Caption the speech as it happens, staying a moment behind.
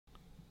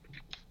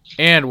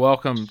And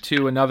welcome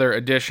to another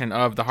edition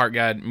of the Heart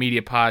God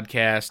Media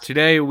Podcast.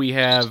 Today we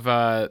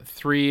have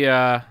three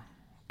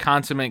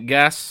consummate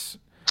guests,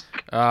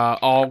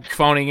 all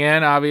phoning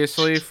in,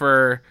 obviously,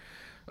 for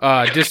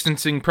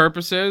distancing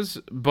purposes.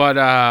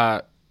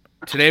 But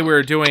today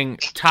we're doing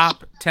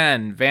top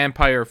 10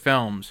 vampire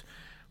films.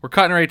 We're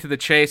cutting right to the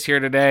chase here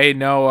today.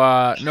 No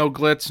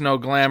glitz, no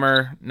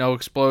glamour, no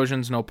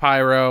explosions, no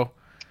pyro,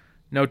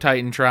 no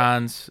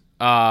Titantrons.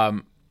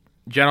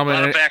 Gentlemen, a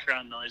lot of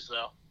background noise,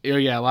 though.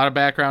 Yeah, a lot of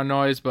background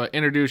noise, but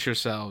introduce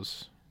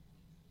yourselves.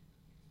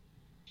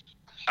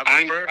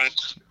 I'm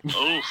first.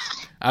 Oof.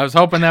 I was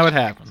hoping that would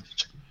happen.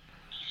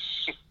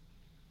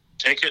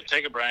 Take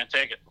it, Brian.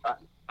 Take it.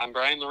 I'm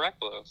Brian the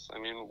Reckless. I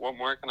mean, what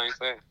more can I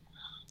say?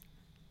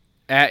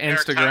 At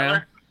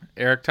Instagram,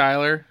 Eric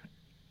Tyler.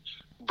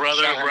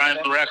 Brother of Brian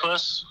the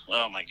Reckless.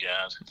 Oh, my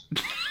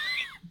God.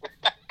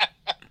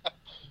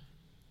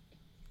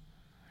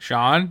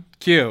 Sean,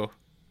 Q.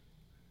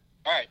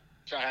 All right,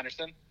 Sean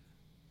Henderson.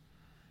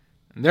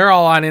 They're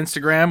all on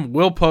Instagram.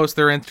 We'll post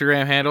their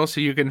Instagram handle so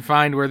you can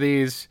find where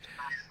these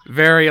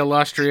very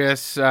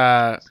illustrious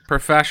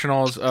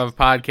professionals of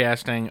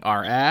podcasting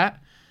are at.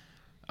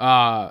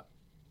 I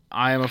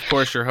am, of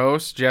course, your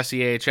host,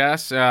 Jesse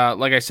HS.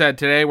 Like I said,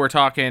 today we're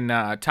talking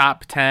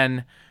top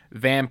 10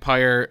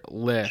 vampire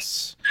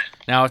lists.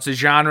 Now, it's a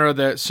genre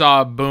that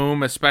saw a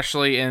boom,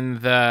 especially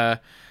in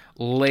the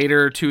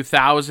later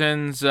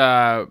 2000s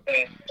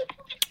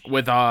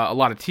with a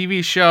lot of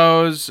TV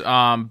shows,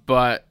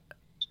 but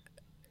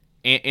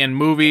in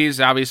movies,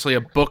 obviously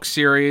a book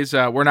series.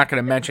 We're not going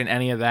to mention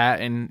any of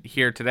that in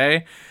here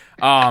today,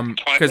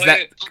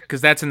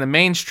 because that's in the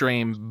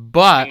mainstream.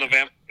 But and the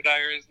Vampire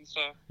Diaries and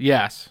stuff.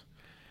 Yes.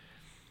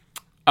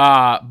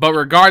 But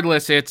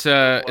regardless, it's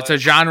a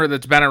genre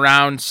that's been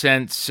around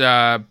since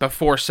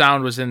before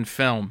sound was in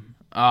film.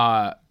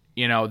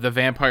 The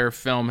vampire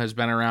film has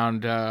been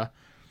around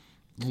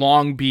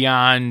long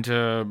beyond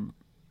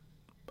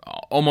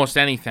almost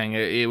anything.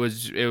 It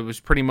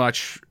was pretty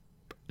much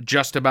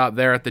just about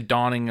there at the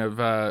dawn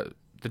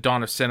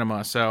of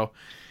cinema. So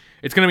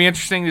it's going to be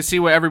interesting to see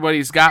what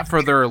everybody's got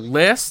for their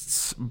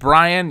lists.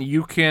 Brian,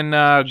 you can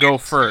go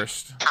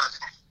first.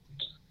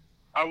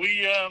 Are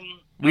we?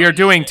 We are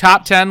doing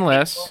top 10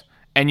 lists,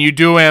 and you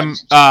do them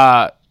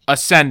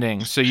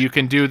ascending, so you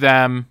can do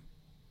them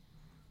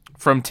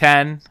from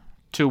 10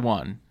 to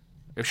 1.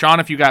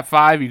 If you got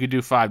 5, you could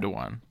do 5 to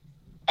 1.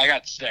 I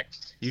got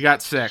 6. You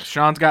got 6.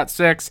 Sean's got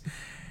 6.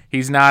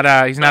 He's not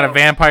a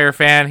vampire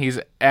fan. He's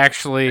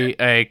actually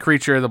a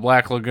Creature of the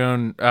Black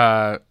Lagoon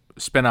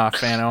spin-off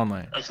fan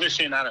only.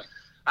 Aficionado.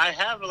 I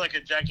have like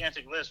a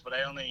gigantic list, but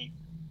I only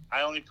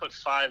put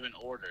 5 in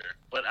order.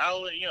 But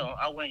I'll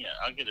wing it.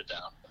 I'll get it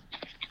down.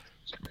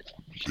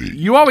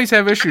 You always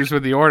have issues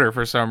with the order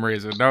for some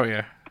reason, don't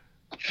you?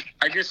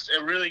 I just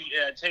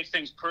take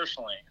things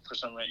personally for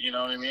some reason. You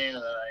know what I mean?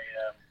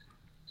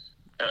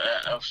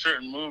 A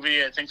certain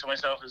movie, I think to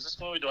myself,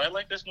 do I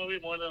like this movie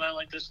more than I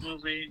like this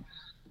movie?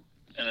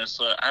 And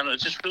it's I don't know,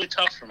 it's just really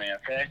tough for me.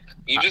 Okay,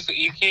 you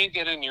can't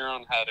get in your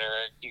own head,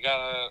 Eric. You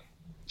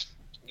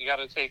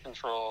gotta take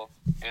control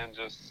and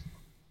just.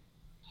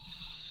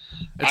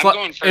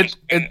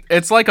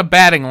 It's like a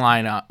batting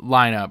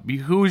lineup.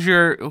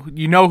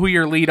 You know who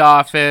your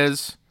leadoff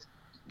is,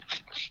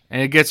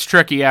 and it gets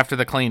tricky after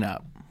the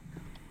cleanup.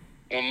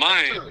 Well,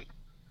 mine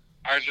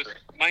are just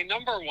my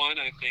number one.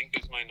 I think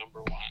is my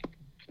number one,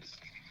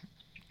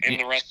 and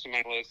the rest of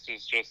my list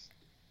is just.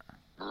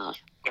 The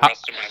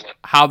rest of my list.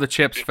 How the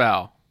chips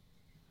fell.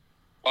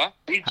 What?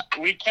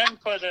 We can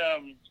put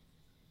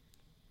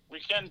we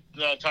can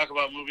talk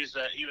about movies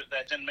that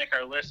didn't make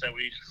our list that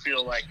we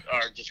feel like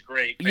are just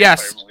great.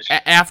 Yes, movies.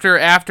 After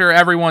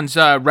everyone's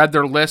read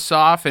their lists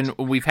off and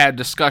we've had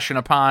discussion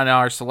upon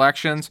our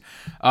selections,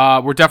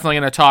 we're definitely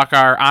going to talk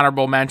our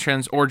honorable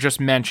mentions or just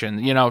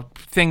mention,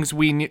 things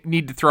we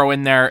need to throw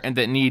in there and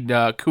that need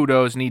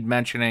kudos, need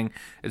mentioning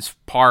as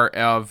part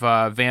of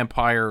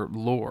vampire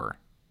lore.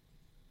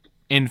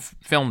 In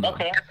film, though.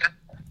 Okay.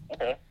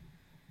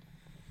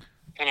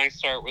 Can I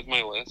start with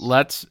my list?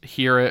 Let's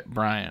hear it,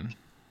 Brian.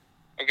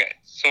 Okay,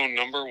 so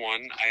number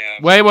one, I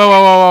have... Wait,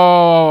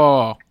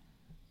 whoa.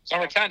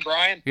 Start with 10,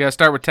 Brian. You gotta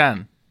start with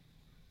 10.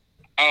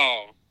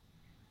 Oh,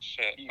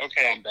 shit.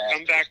 Okay,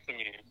 come back to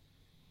me.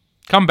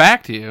 Come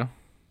back to you?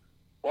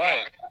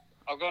 What?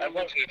 I'll go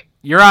number 2.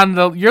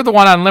 You're the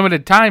one on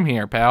limited time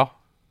here, pal.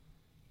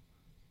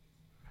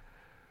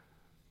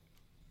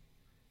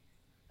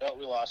 Oh,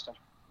 we lost him.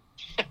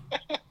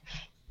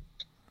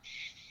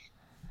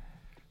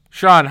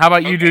 Sean, how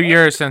about you do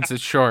yours since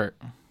it's short?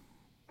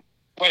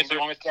 Wait, so you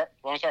want me to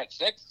start at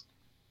 6?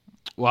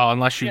 Well,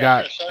 unless we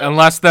know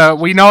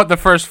what the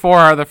first 4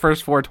 are, the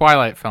first 4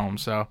 Twilight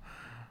films, so.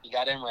 You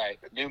got him right.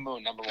 New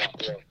Moon, number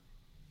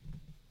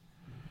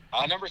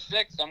 1. Number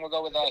 6, I'm going to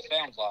go with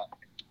Salem's Lot.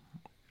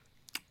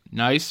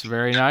 Nice,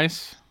 very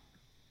nice.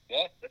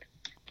 Yeah.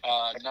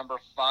 Number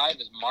 5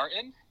 is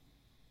Martin.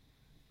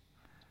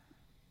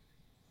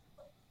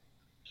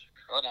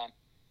 Hold on.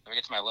 Let me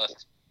get to my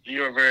list.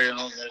 You are very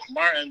old.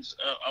 Martin's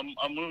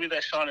a movie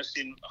that Sean has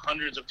seen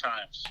hundreds of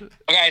times.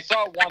 Okay, I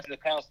saw it once in the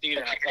Palace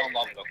Theater and I fell in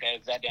love with it, okay?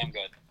 It's that damn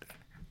good.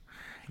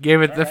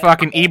 Gave it the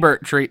fucking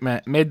Ebert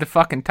treatment. Made the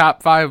fucking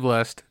top 5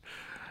 list.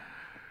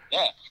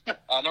 Yeah.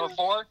 Number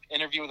 4,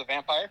 Interview with a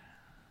Vampire.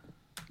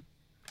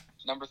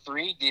 Number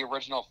 3, the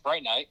original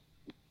Fright Night.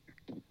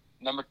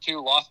 Number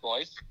 2, Lost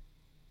Boys.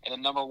 And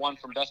then number 1,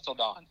 From Dusk Till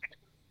Dawn.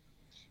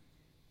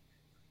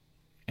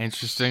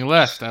 Interesting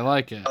list. I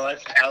like it. I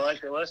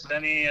like the list.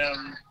 Any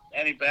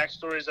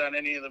backstories on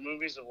any of the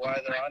movies of why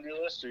they're on your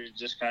list, or you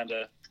just kind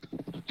of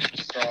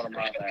throwing them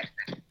out there?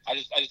 I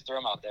just threw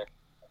them out there.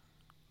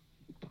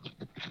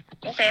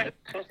 Okay.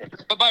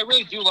 Perfect. But I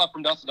really do love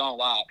From Dusk Till Dawn a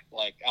lot.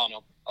 Like, I don't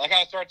know. I like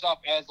how it starts off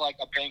as like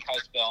a bank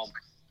heist film,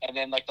 and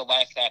then like the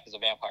last half is a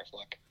vampire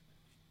flick.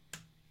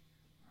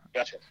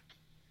 Gotcha.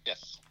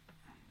 Yes.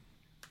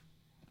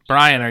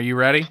 Brian, are you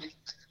ready?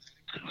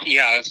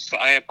 Yes,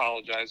 I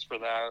apologize for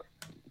that,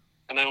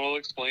 and I will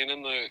explain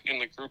in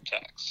the group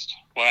text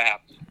what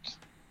happened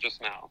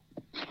just now.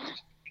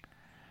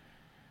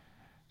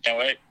 Can't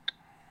wait.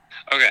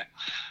 Okay,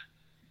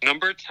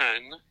 number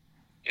 10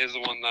 is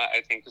the one that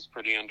I think is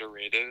pretty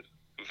underrated.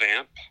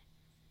 Vamp.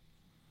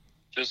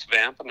 Just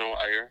Vamp, no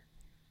ire.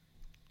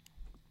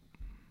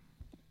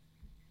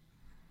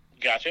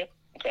 Gotcha.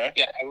 Okay.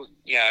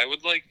 Yeah, I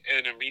would like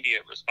an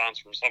immediate response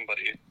from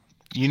somebody.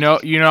 You know,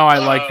 I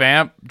like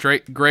Vamp.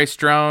 Grace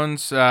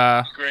Jones,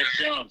 Grace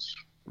Jones,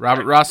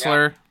 Robert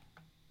Russler.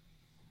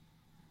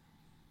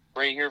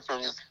 Right here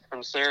from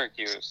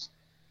Syracuse.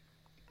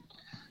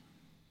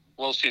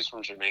 Well, she's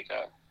from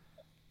Jamaica.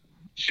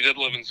 She did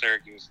live in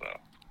Syracuse, though.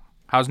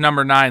 How's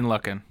number 9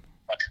 looking?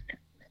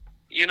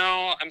 You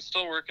know, I'm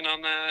still working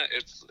on that.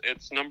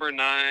 It's number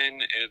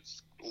 9.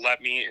 It's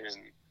Let Me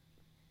In.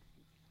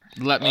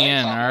 Let me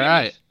in. All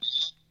right.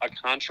 A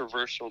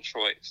controversial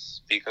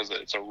choice because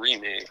it's a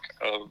remake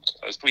of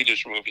a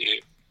Swedish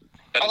movie.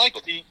 I like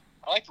the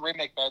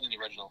remake better than the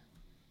original.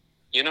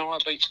 You know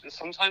what? But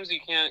sometimes you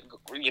can't,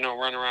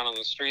 run around on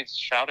the streets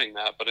shouting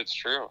that. But it's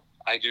true.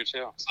 I do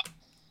too.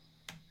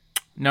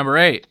 Number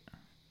 8.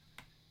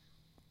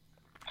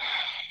 Oh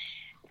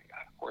my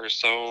God, we're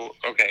so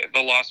okay.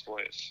 The Lost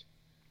Boys.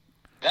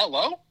 That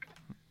low?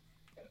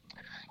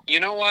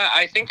 You know what?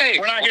 I think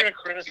we're not here to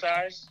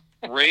criticize.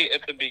 Right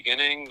at the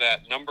beginning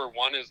that number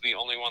 1 is the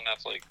only one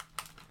that's like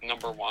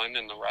number 1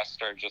 and the rest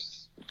are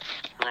just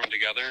thrown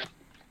together.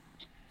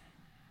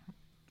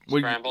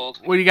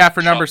 Scrambled. What do you got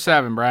for number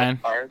 7, Brian?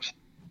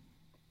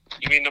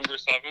 You mean number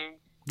 7?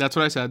 That's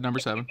what I said, number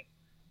 7.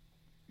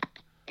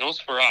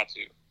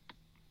 Nosferatu.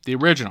 The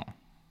original.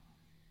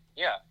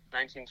 Yeah,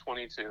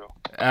 1922.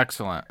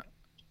 Excellent.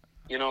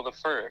 You know, the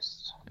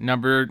first.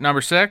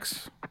 Number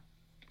 6?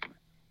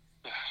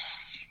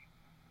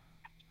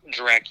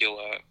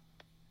 Dracula.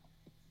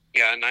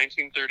 Yeah,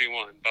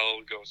 1931,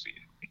 Bela Lugosi.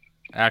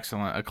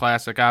 Excellent. A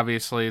classic.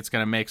 Obviously, it's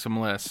going to make some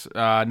lists.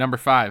 Number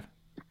 5.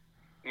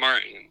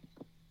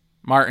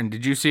 Martin,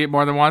 did you see it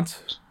more than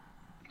once?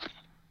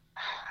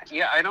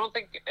 Yeah, I don't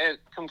think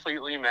it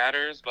completely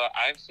matters, but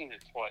I've seen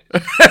it twice.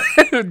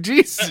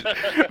 Jeez.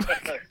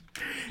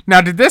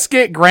 Now, did this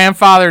get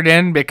grandfathered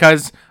in?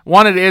 Because,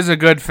 one, it is a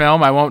good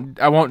film. I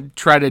won't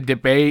try to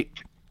debate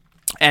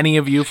any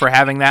of you for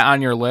having that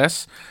on your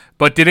list.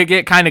 But did it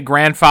get kind of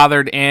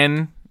grandfathered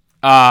in?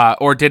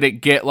 Or did it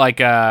get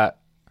like a,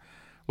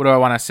 what do I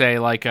want to say?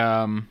 Like,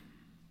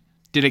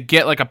 did it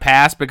get like a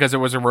pass because it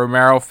was a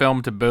Romero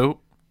film to boot?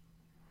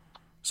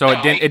 So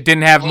it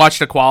didn't have much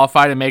to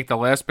qualify to make the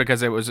list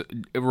because it was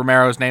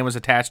Romero's name was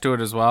attached to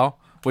it as well,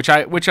 which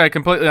I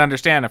completely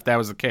understand if that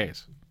was the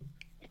case.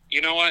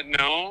 You know what?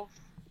 No,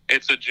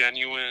 it's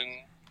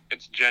genuinely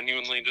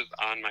just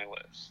on my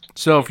list.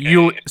 So if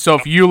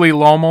Yuli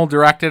Lommel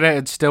directed it,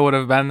 it still would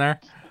have been there.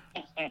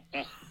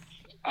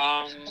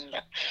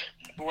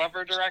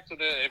 Whoever directed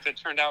it, if it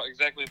turned out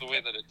exactly the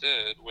way that it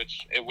did,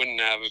 which it wouldn't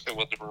have if it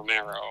wasn't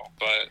Romero,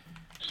 but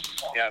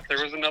yeah, if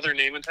there was another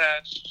name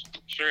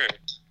attached, sure.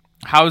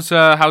 How's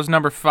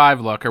number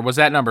 5 look, or was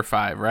that number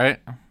 5, right?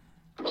 I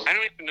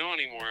don't even know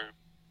anymore.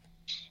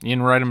 You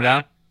didn't write them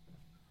down?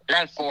 You're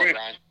on 4,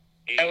 Brian.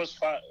 That was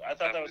 5. I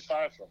thought that was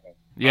 5 for him.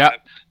 Yeah.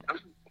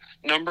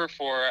 Number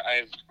 4, I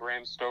have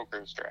Bram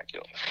Stoker's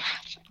Dracula.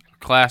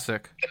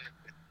 Classic.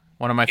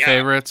 One of my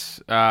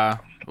favorites.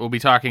 We'll be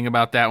talking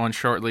about that one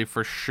shortly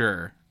for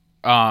sure.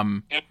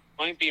 It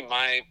might be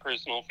my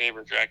personal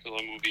favorite Dracula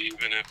movie,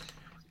 even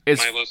if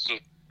my list is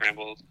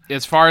scrambled.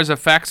 As far as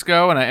effects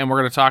go, and we're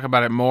going to talk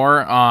about it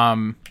more,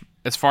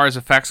 as far as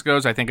effects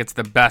goes, I think it's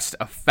the best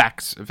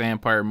effects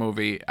vampire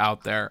movie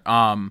out there.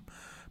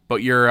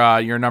 But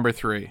you're number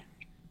 3.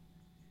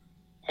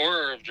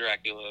 Horror of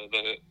Dracula,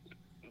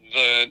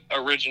 the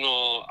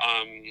original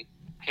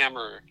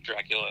Hammer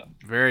Dracula.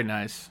 Very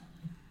nice.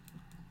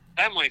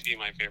 That might be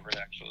my favorite,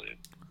 actually.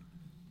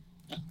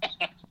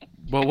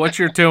 Well, what's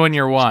your 2 and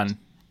your 1?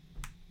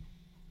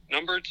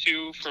 Number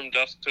 2, From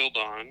Dusk Till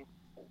Dawn.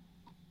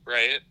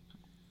 Right?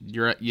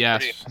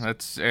 Yes.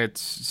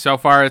 It's so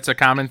far it's a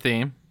common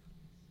theme.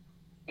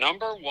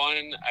 Number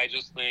one, I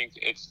just think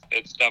it's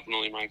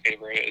definitely my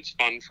favorite. It's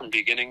fun from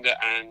beginning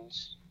to end.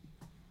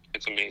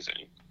 It's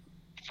amazing.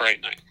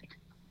 Fright Night.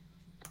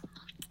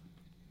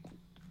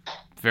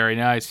 Very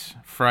nice.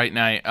 Fright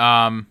Night.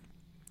 Thank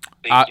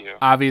you.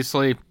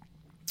 Obviously,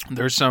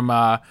 there's some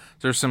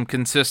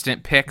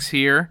consistent picks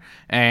here,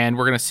 and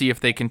we're gonna see if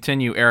they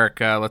continue.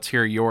 Eric, let's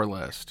hear your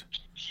list.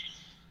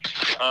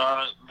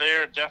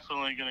 They're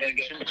definitely going to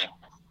continue,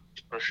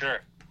 for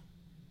sure.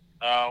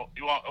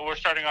 We're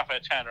starting off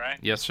at 10, right?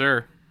 Yes,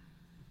 sir.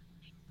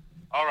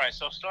 All right,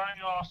 so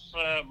starting off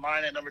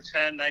mine at number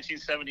 10,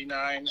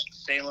 1979,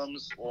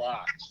 Salem's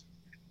Lot.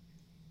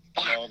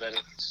 I know that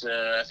it's.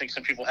 I think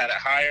some people had it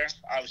higher.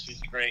 Obviously,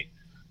 it's great.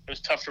 It was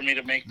tough for me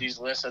to make these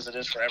lists, as it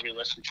is for every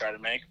list we try to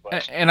make.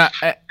 But and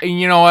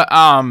you know what?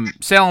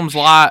 Salem's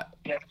Lot.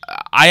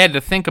 I had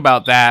to think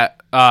about that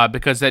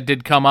because that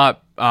did come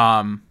up,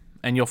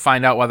 and you'll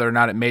find out whether or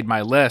not it made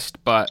my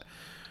list. But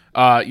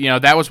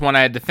that was one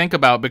I had to think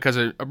about because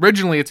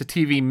originally it's a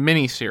TV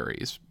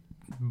miniseries,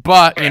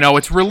 but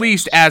it's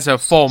released as a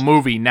full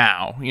movie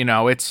now.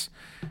 It's.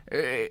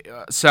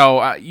 So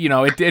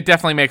it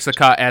definitely makes the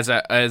cut as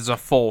a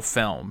full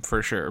film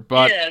for sure.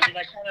 But yeah, I mean,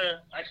 I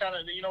kind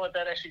of,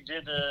 that actually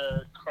did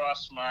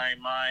cross my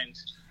mind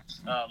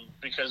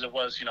because it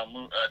was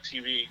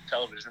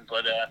television.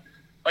 But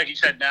like you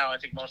said, now I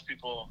think most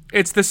people.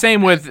 It's the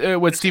same with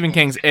Stephen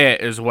King's It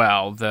as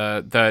well.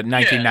 The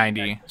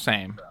 1990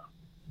 same.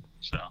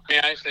 So may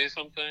I say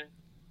something?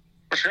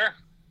 For sure.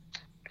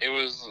 It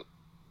was.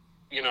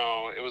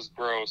 It was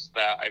gross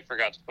that I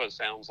forgot to put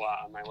Salem's Lot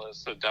on my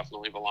list. It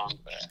definitely belonged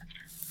there.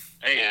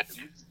 Hey,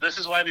 this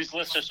is why these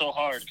lists are so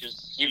hard,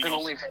 because you can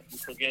only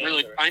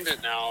really find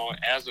it now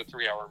as a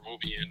 3-hour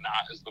movie and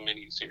not as the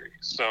miniseries.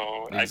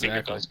 So exactly. I think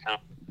it does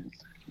count.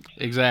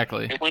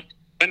 Exactly.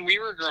 When we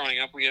were growing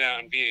up, we had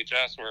it on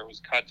VHS where it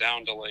was cut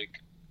down to like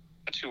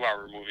a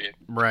 2-hour movie.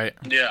 Right.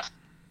 Yeah.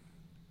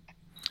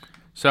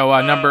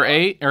 So number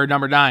 8 or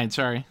number 9,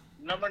 sorry.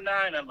 Number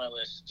 9 on my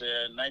list,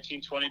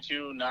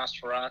 1922,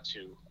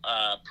 Nosferatu.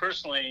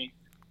 Personally,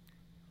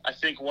 I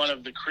think one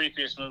of the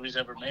creepiest movies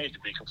ever made, to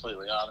be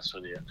completely honest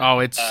with you. Oh,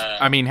 it's,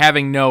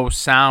 having no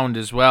sound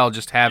as well,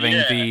 just having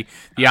the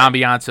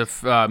ambiance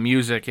of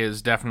music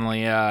is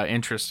definitely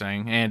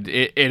interesting. And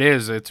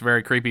it's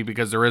very creepy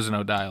because there is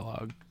no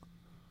dialogue.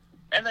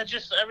 And then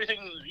just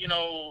everything,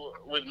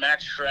 with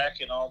Max Schreck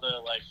and all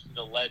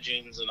the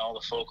legends and all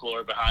the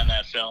folklore behind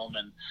that film,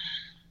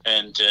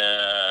 and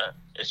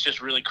it's just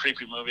a really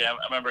creepy movie. I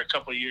remember a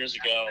couple of years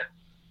ago,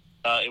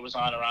 it was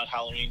on around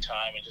Halloween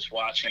time, and just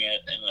watching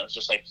it, and I was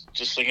just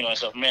thinking to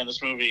myself, man,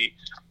 this movie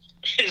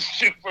is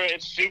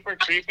super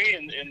creepy,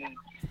 and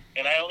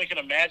I only can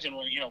imagine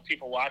when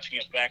people watching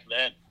it back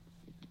then.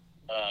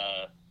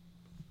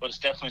 But it's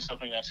definitely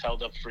something that's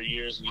held up for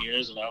years and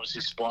years, and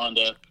obviously spawned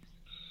a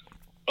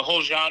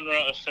whole genre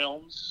of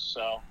films.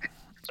 So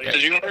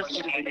did you ever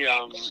see the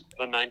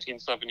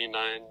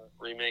 1979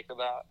 remake of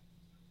that?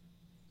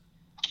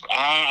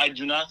 I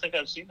do not think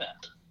I've seen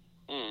that.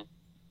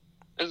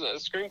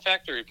 Scream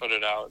Factory put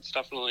it out. It's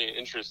definitely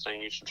interesting.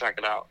 You should check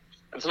it out.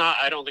 It's not.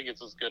 I don't think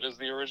it's as good as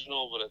the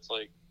original, but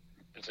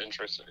it's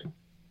interesting.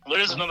 There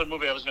is another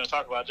movie I was going to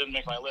talk about. It didn't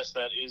make my list.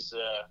 That is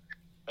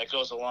that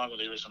goes along with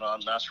the original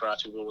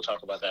Nosferatu. We'll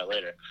talk about that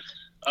later.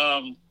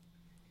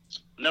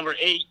 Number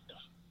 8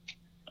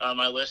 on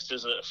my list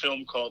is a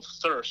film called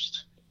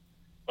Thirst.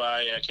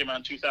 Came out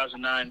in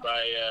 2009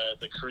 by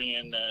the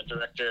Korean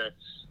director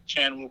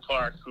Chan-Woo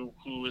Park,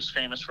 who is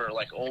famous for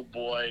Old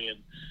Boy and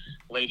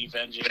Lady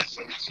Vengeance.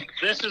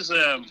 This is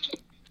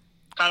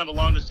kind of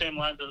along the same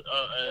lines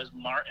as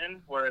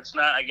Martin, where it's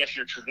not, I guess,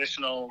 your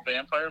traditional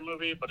vampire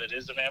movie, but it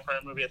is a vampire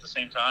movie at the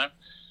same time.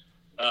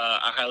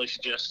 I highly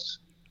suggest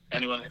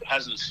anyone who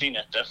hasn't seen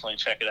it definitely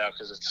check it out,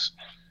 because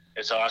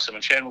it's awesome.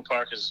 And Chan-Woo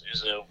Park is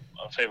a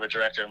favorite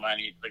director of mine.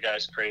 The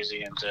guy's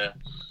crazy, and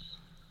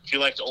if you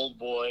liked Old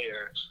Boy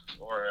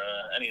or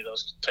any of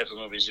those type of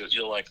movies,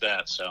 you'll like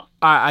that. So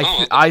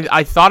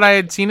I thought I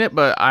had seen it,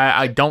 but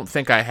I don't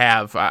think I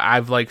have.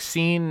 I've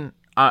seen.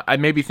 I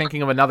may be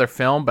thinking of another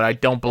film, but I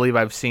don't believe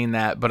I've seen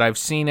that. But I've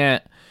seen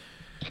it.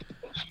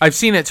 I've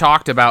seen it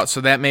talked about, so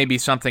that may be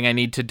something I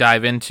need to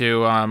dive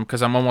into.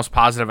 Because I'm almost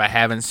positive I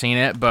haven't seen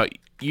it. But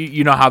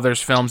you know how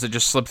there's films that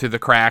just slip through the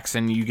cracks,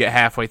 and you get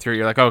halfway through,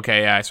 you're like,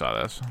 okay, yeah, I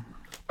saw this.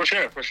 For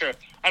sure.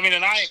 I mean,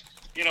 and I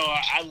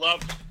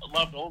loved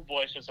Old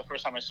Boy since the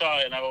first time I saw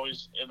it,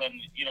 and then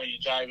you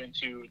dive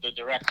into the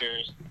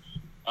directors,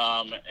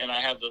 and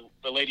I have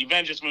the Lady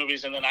Vengeance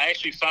movies, and then I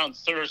actually found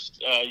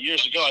Thirst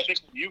years ago. I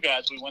think with you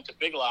guys, we went to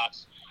Big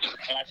Lots,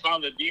 and I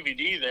found the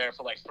DVD there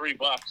for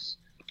 $3,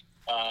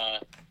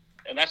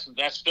 and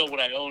that's still what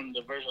I own.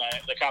 The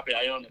copy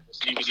I own is this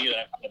DVD that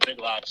I found at Big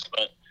Lots,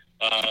 but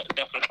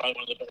definitely probably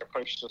one of the better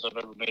purchases I've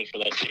ever made for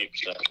that cheap.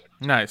 So.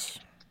 Nice.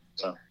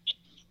 So.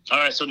 All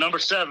right, so number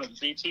 7,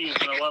 BT is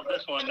going to love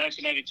this one,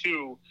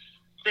 1992,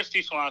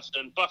 Christy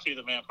Swanson, Buffy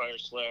the Vampire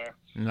Slayer.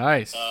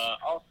 Nice.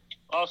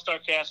 All-star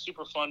cast,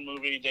 super fun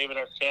movie, David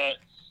Arquette,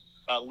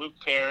 Luke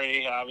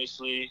Perry,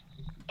 obviously,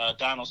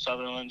 Donald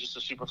Sutherland, just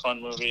a super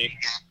fun movie.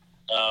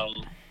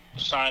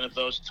 sign of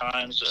those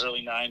times, the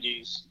early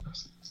 '90s,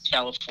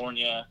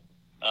 California,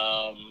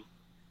 and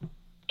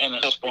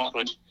it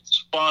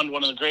spawned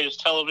one of the greatest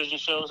television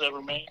shows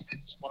ever made.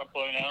 Just want to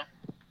point out.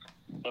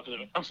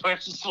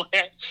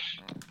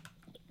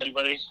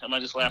 Anybody? Am I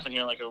just laughing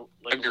here like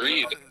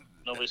Agreed.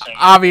 Nobody's saying.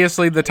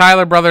 Obviously, the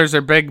Tyler brothers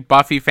are big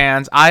Buffy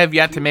fans. I have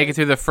yet to make it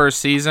through the first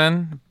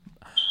season,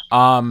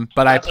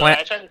 but I plan.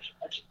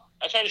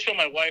 I tried to show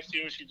my wife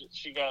too.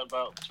 She got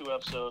about 2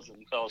 episodes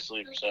and fell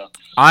asleep. So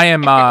I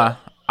am.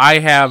 I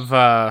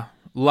have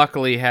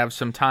luckily have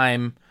some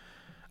time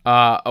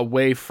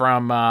away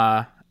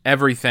from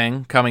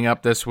everything coming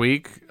up this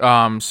week.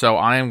 So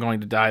I am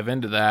going to dive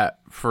into that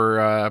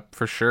for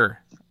sure.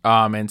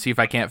 And see if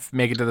I can't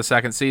make it to the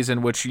second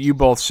season, which you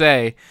both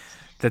say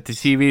that the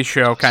TV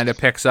show kind of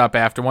picks up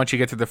after. Once you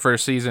get to the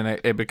first season,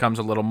 it becomes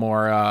a little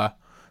more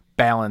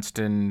balanced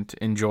and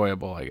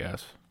enjoyable, I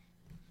guess.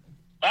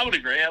 I would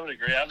agree.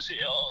 Obviously,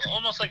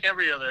 almost like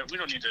every other. We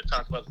don't need to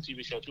talk about the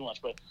TV show too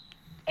much, but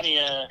any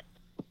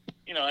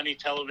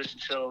television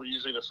show,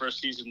 usually the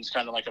first season is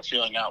kind of like a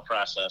feeling out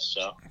process.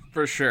 So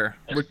for sure.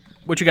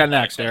 What you got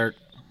next, Eric?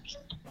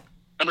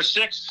 Number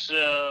 6,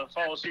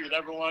 follow suit with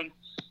everyone.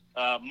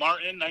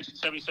 Martin,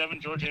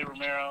 1977. George A.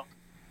 Romero.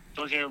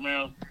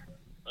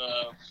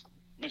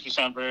 Makes me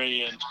sound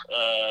very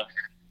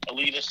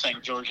elitist saying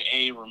George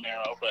A.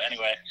 Romero, but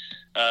anyway,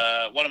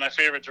 one of my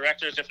favorite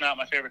directors, if not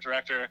my favorite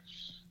director.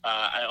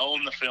 I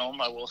own the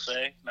film, I will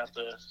say, not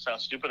to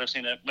sound stupid. I've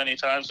seen it many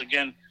times.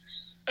 Again,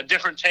 a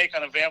different take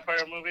on a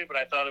vampire movie, but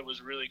I thought it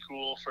was really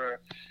cool for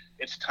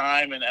its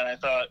time, and I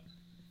thought,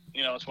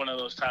 it's one of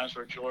those times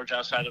where George,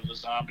 outside of the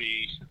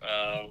zombie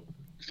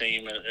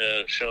theme,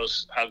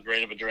 shows how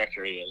great of a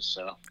director he is.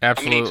 So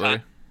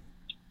absolutely.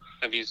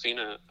 Have you seen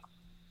it?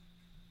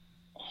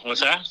 What's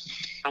that?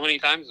 How many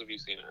times have you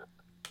seen it?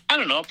 I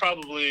don't know,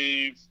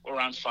 probably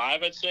around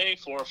 5, I'd say,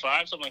 4 or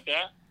 5, something like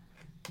that.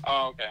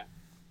 Oh, okay.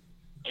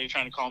 Are you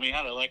trying to call me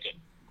out? I like it.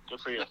 Good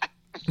for you.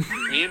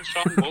 Me and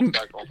Sean both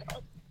got called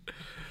out.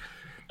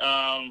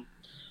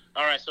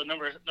 All right, so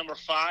number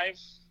 5,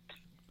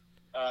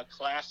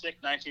 classic,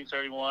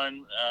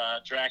 1931,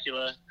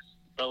 Dracula,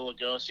 Bela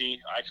Lugosi,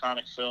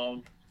 iconic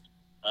film.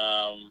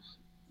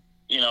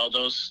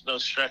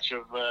 Those stretch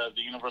of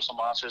the Universal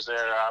monsters there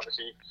are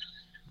obviously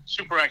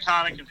super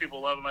iconic, and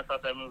people love them. I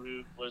thought that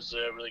movie was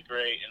really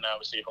great, and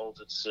obviously holds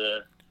its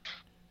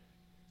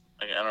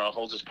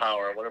holds its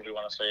power, whatever you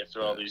want to say,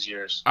 through all these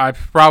years.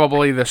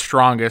 Probably the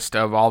strongest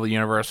of all the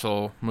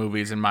Universal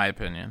movies, in my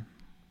opinion.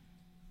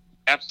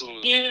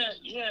 Absolutely.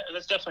 Yeah,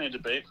 that's definitely a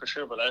debate for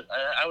sure, but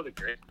I would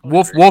agree.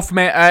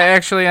 Wolfman.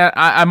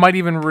 I might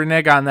even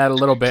renege on that a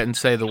little bit and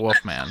say the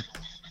Wolfman.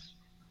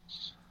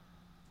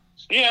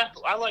 Yeah,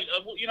 I like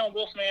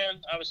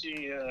Wolfman.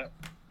 Obviously,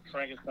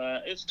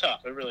 Frankenstein. It's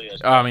tough. It really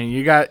is.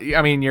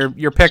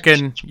 You're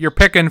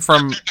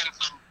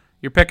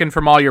picking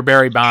from all your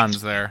Barry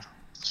Bonds there.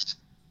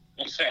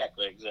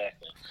 Exactly.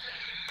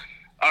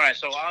 All right,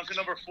 so on to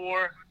number 4,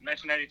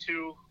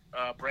 1992,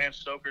 Bram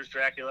Stoker's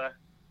Dracula.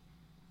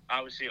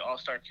 Obviously,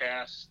 all-star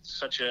cast.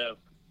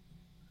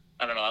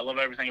 I love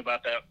everything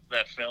about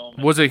that film.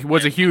 Was a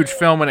huge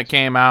film when it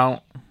came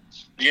out.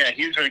 Yeah,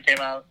 huge when it came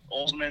out.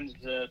 Oldman's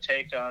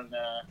take on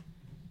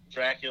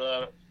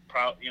Dracula,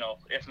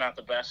 if not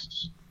the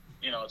best.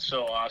 It's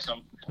so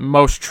awesome.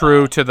 Most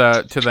true to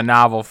the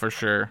novel for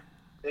sure.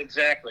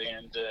 Exactly,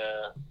 and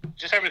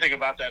just everything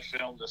about that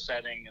film, the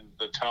setting and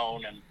the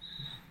tone, and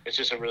it's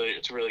a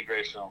really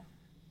great film.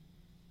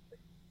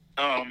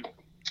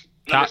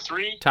 Number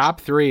 3. Top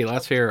 3.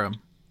 Let's hear them.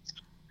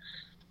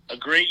 A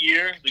great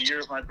year, the year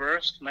of my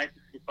birth,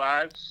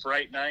 1955,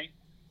 Fright Night.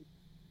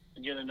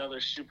 Again, another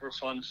super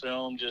fun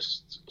film,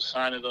 just a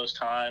sign of those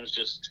times,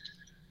 just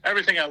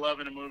everything I love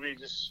in a movie,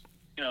 just,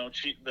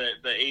 the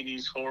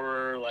 80s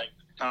horror, like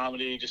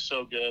comedy, just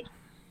so good.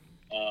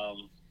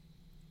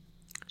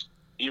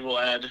 Evil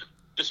Ed,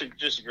 just a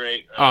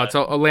great. It's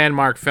a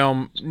landmark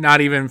film,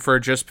 not even for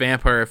just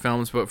vampire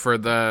films, but for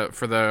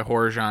the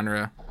horror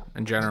genre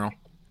in general.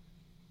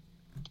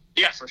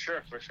 Yeah, for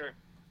sure.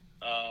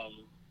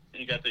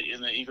 You got the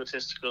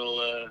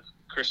egotistical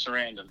Chris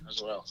Sarandon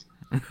as well.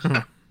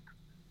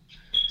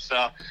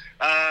 So,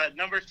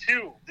 number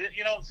 2,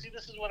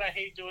 this is what I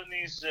hate doing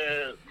these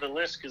the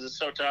list because it's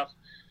so tough.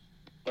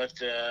 But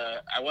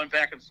I went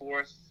back and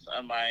forth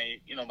on my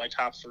my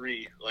top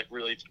 3 like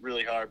really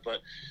really hard, but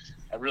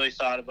I really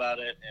thought about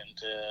it,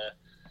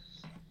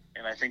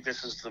 and I think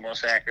this is the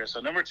most accurate. So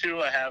number 2,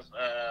 I have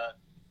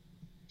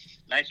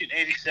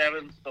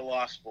 1987, The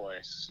Lost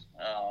Boys.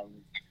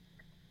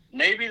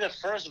 Maybe the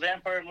first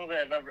vampire movie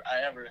I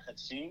ever had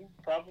seen.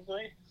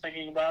 Probably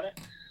thinking about it.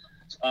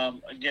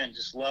 Again,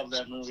 just love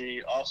that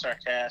movie. All-star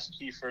cast,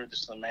 Kiefer,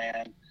 just the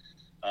man.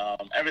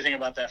 Everything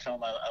about that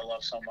film I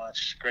love so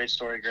much. Great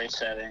story, great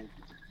setting.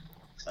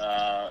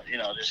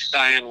 Just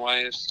Diane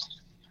Weiss.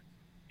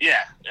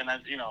 Yeah, and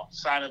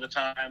sign of the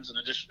times, and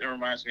it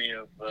reminds me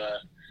of,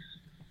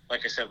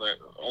 like I said, the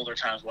older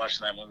times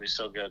watching that movie.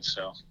 So good.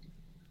 So,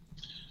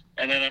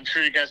 and then I'm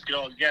sure you guys could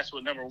all guess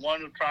what number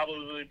 1 would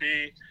probably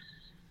be.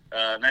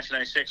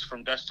 1996,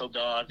 From Dusk Till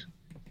Dawn.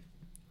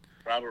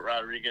 Robert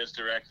Rodriguez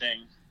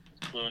directing.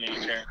 Clooney,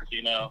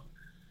 Tarantino.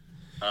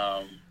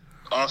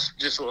 Also,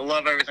 just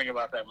love everything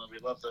about that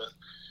movie. Love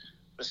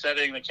the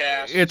setting, the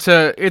cast. It's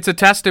a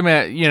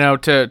testament,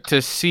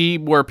 to see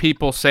where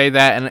people say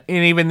that,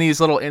 and even these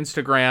little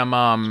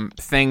Instagram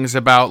things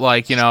about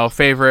like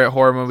favorite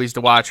horror movies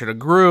to watch at a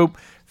group,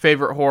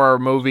 favorite horror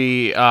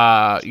movie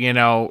of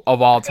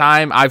all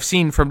time. I've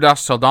seen From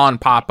Dusk Till Dawn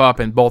pop up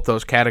in both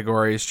those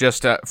categories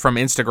just from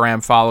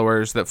Instagram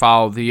followers that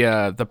follow the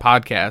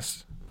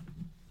podcast.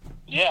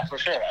 Yeah, for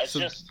sure.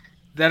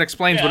 That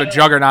explains what a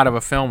juggernaut of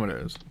a film it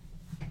is.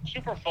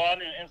 Super fun,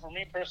 and for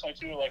me personally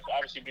too, like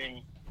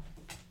obviously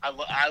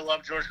I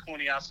love George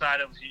Clooney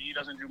outside of he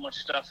doesn't do much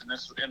stuff in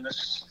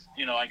this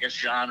I guess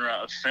genre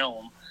of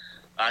film.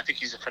 I think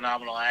he's a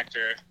phenomenal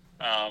actor,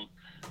 and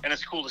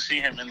it's cool to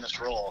see him in this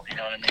role. You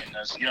know what I mean?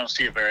 You don't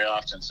see it very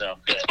often. So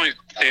it's my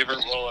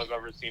favorite role I've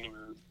ever seen him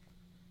in.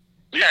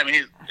 Yeah, I mean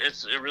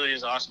it really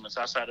is awesome. It's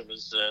outside of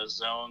his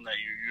zone that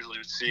you usually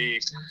would see,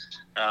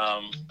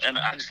 and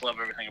I just love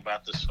everything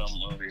about this film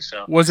movie.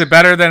 So was it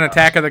better than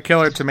Attack of the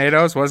Killer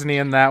Tomatoes? Wasn't he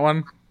in that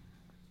one?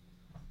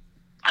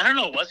 I don't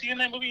know. Was he in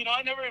that movie?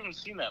 I never even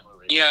seen that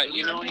movie. Yeah,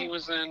 he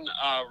was in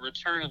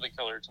Return of the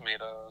Killer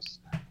Tomatoes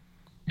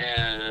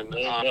and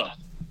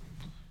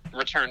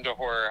Return to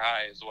Horror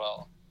High as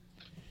well.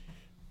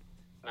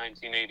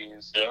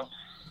 1980s. Yeah.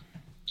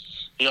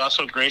 He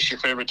also graced your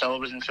favorite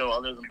television show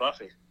other than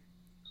Buffy.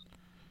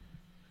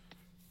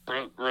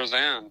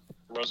 Roseanne.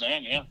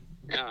 Roseanne, yeah.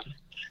 Yeah.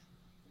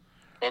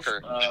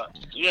 Booker.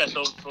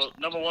 So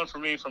number one for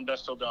me, From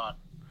Dusk Till Dawn.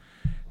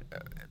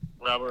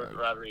 Robert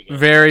Rodriguez.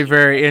 Very,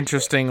 very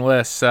interesting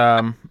list.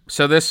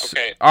 So this,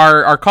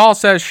 our call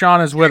says Sean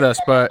is with us,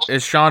 but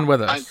is Sean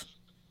with us?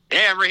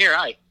 I'm right here.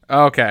 Hi.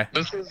 Okay.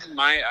 This is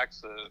my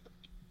exit.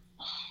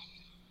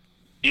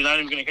 You're not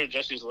even going to hear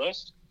Jesse's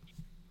list?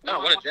 No,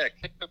 what a dick.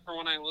 I picked it for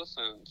when I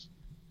listened.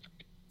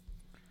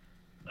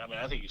 I mean,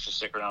 I think you should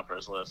stick around for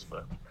his list,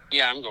 but...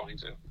 Yeah, I'm going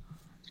to.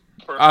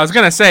 I was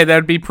going to say,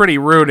 that'd be pretty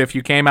rude if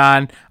you came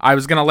on. I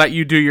was going to let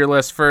you do your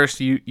list first,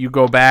 you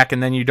go back,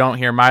 and then you don't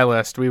hear my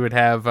list. We would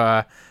have,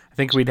 I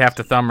think we'd have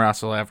to thumb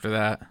wrestle after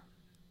that.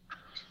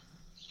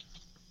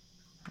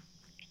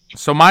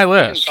 So my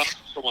list.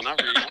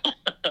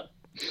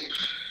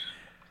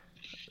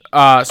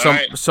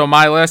 So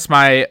my list,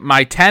 my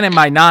 10 and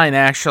my 9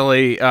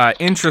 actually,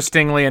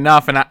 interestingly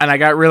enough, and I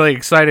got really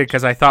excited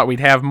because I thought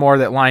we'd have more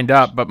that lined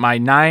up, but my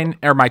 10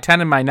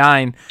 and my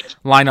 9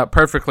 line up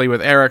perfectly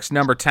with Eric's.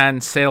 Number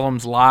 10,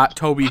 Salem's Lot,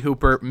 Tobe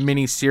Hooper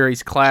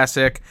miniseries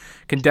classic,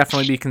 can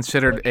definitely be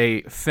considered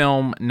a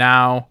film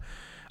now.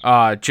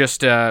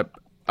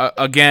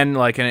 Again,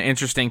 like an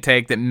interesting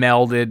take that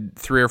melded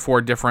 3 or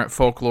 4 different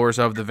folklores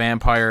of the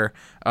vampire,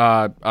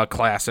 a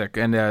classic,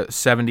 and a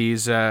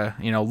 70s,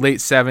 late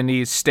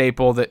 70s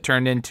staple that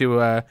turned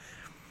into an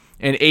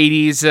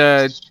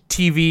 80s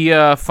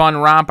TV fun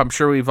romp. I'm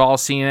sure we've all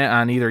seen it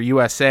on either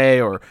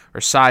USA or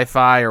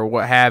Sci-Fi or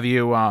what have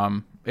you.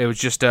 It was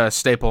just a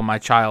staple of my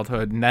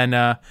childhood. And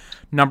then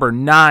number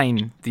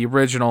 9, the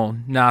original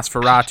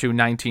Nosferatu,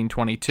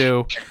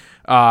 1922.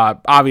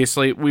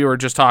 Obviously, we were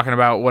just talking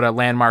about what a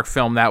landmark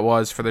film that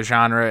was for the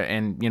genre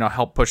and,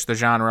 helped push the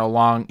genre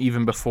along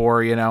even before,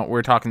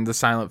 we're talking the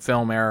silent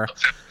film era.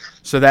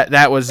 So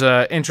that was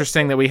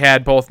interesting that we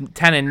had both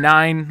 10 and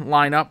 9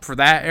 line up for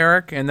that,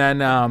 Eric. And then,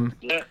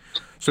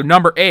 so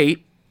number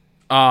 8,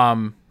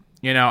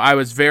 I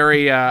was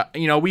very,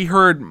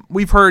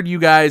 we've heard you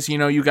guys,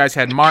 you guys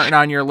had Martin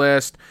on your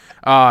list.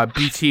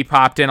 BT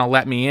popped in,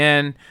 Let Me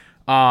In.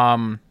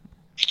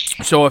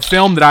 So a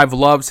film that I've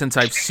loved since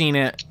I've seen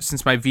it,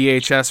 since my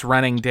VHS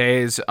renting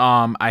days,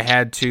 I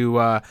had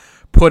to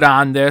put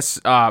on this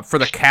for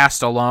the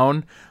cast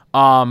alone.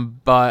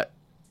 But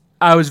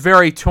I was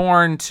very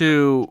torn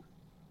to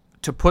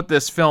put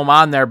this film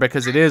on there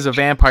because it is a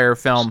vampire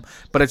film,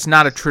 but it's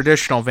not a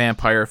traditional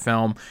vampire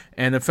film.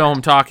 And the film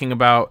I'm talking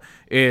about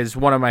is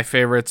one of my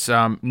favorites,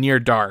 Near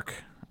Dark.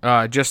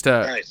 Just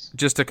a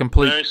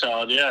complete... Very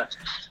solid, yeah.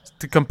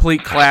 The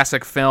complete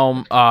classic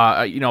film.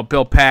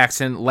 Bill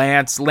Paxton,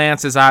 Lance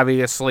is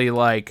obviously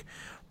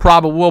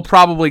will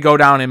probably go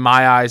down in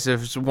my eyes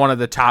as one of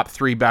the top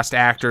 3 best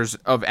actors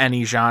of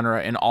any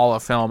genre in all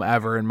of film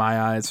ever in my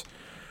eyes.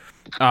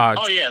 The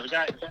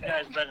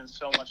guy's been in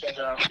so much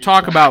stuff.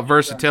 Talk about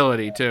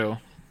versatility too.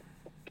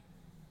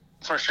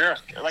 For sure.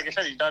 Like I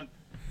said,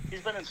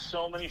 he's been in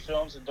so many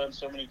films and done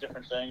so many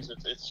different things.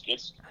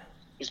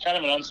 He's kind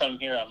of an unsung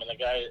hero. I mean, the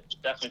guy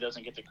definitely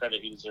doesn't get the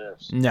credit he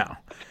deserves. No.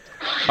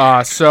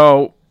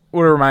 So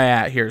where am I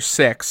at here?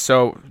 6.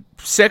 So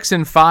 6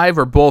 and 5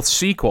 are both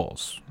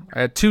sequels.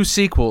 I had 2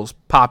 sequels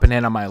popping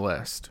in on my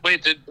list.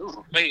 Wait,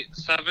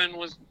 7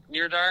 was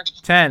Near Dark?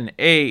 10,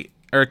 8,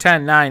 or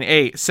 10, 9,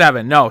 8,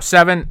 7. No,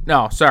 7.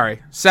 No,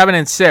 sorry. 7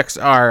 and 6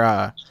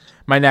 are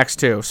my next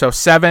 2. So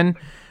 7,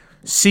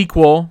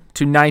 sequel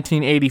to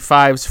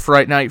 1985's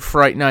Fright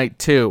Night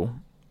 2.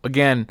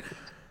 Again,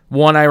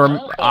 One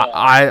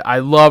I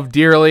love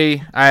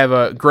dearly. I have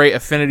a great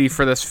affinity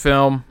for this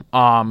film.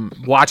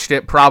 Watched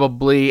it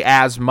probably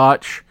as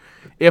much,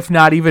 if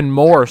not even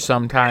more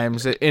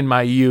sometimes in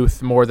my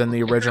youth, more than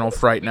the original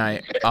Fright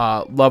Night.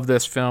 Love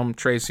this film.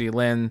 Tracy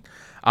Lynn,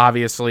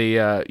 obviously,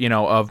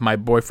 of My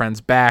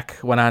Boyfriend's Back,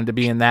 went on to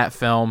be in that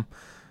film.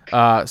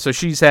 So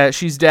she's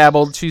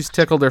dabbled, she's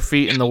tickled her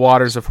feet in the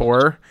waters of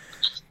horror,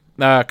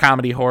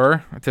 comedy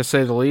horror, to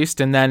say the least.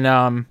 And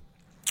then,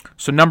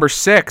 so number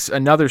 6,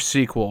 another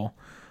sequel.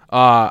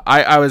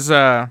 I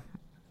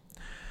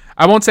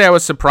won't say I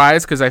was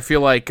surprised, because I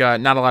feel like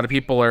not a lot of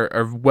people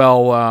are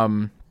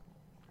well.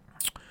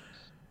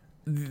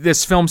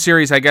 This film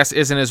series, I guess,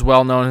 isn't as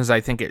well known as I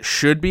think it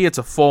should be. It's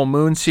a full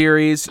moon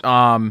series,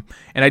 and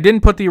I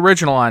didn't put the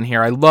original on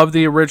here. I love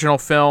the original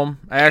film.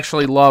 I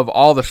actually love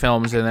all the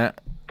films in it,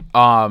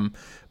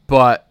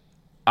 but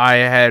I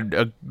had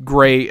a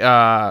great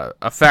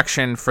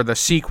affection for the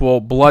sequel,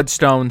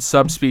 Bloodstone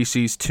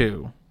Subspecies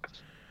 2.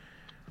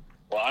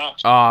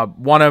 Wow.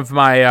 One of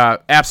my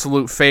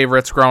absolute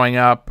favorites growing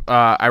up.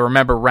 I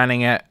remember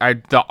renting it.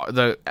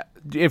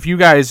 If you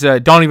guys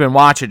don't even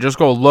watch it, just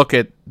go look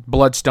at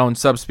Bloodstone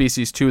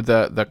Subspecies 2.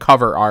 The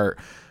cover art,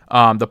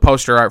 the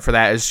poster art for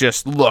that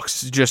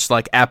looks just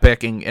like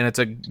epic, and it's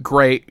a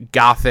great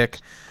gothic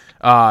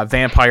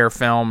vampire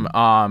film.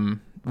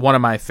 One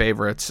of my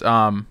favorites.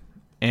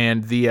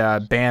 And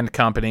the band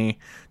company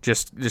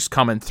just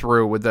coming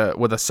through with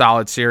a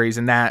solid series,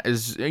 and that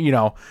is,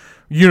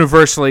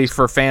 universally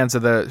for fans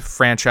of the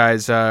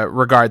franchise,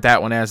 regard that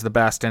one as the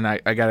best, and I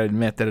gotta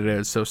admit that it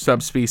is. So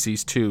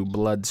Subspecies 2,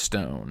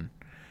 Bloodstone.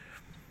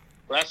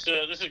 Well,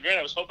 this is great.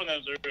 I was hoping that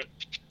there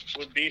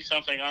would be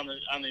something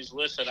on these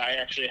lists that I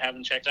actually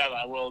haven't checked out.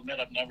 I will admit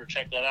I've never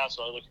checked that out,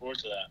 so I look forward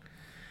to that.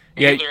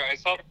 Yeah,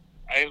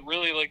 I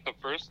really like the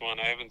first one.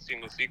 I haven't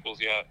seen the sequels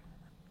yet.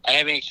 I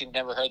haven't actually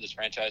never heard this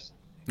franchise.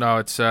 no,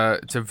 it's a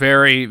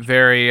very,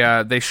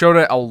 very. They showed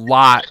it a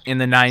lot in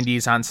the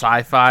 '90s on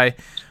Sci-Fi.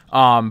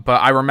 But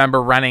I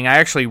remember renting. I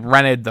actually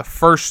rented the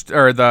first,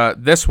 or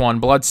this one,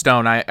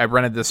 Bloodstone. I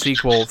rented the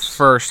sequel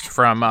first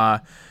from.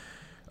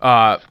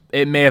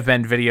 It may have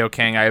been Video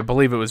King. I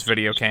believe it was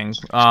Video King.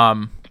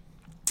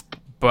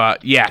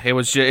 But yeah,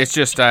 it's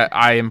just.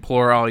 I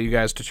implore all you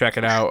guys to check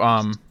it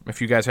out.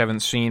 If you guys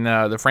haven't seen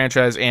the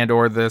franchise and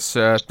or this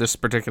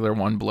particular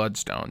one,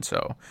 Bloodstone.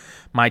 So,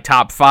 my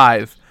top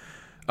 5.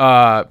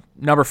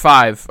 Number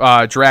 5,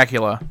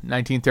 Dracula,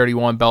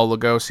 1931, Bela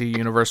Lugosi,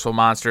 Universal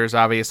Monsters,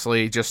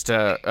 obviously just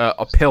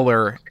a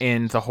pillar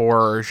in the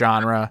horror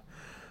genre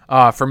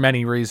for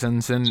many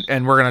reasons,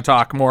 and we're going to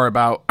talk more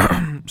about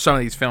some of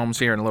these films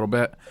here in a little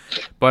bit.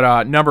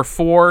 But number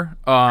 4,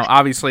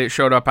 obviously it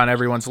showed up on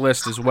everyone's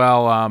list as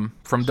well,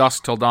 From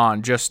Dusk Till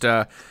Dawn, just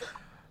a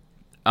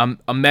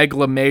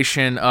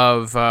amalgamation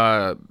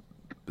of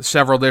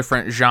several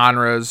different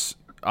genres.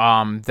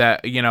 That,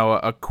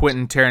 a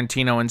Quentin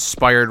Tarantino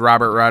inspired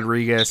Robert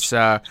Rodriguez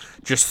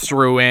just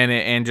threw in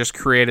and just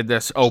created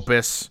this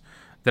opus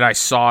that I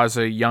saw as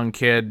a young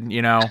kid,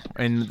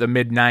 in the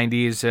mid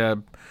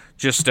 90s.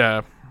 Just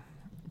an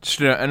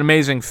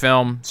amazing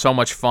film, so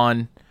much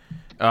fun.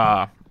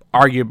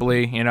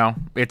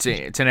 Arguably,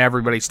 it's in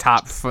everybody's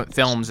top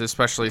films,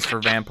 especially for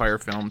vampire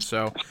films.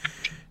 So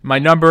my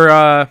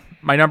number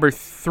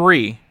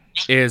 3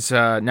 is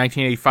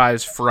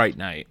 1985's Fright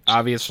Night.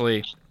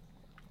 Obviously.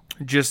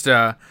 Just,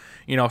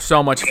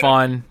 so much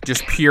fun.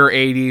 Just pure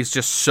 80s.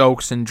 Just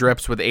soaks and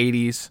drips with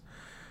 80s.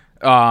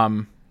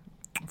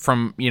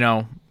 From,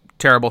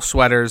 Terrible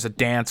Sweaters, a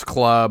dance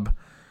club.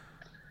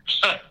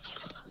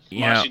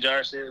 Marcy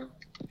Darcy.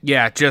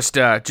 Yeah, just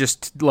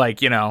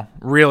like,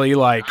 really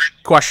like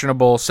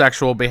questionable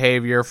sexual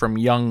behavior from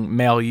young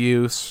male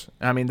youths.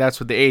 I mean, that's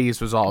what the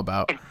 80s was all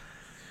about.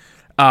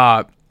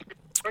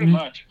 Pretty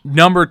much.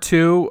 Number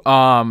 2,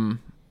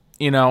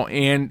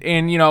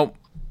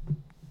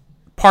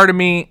 part of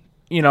me,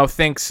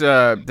 thinks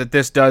that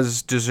this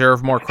does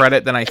deserve more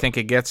credit than I think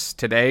it gets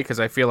today, because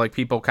I feel like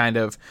people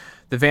the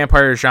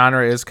vampire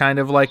genre is kind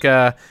of like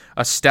a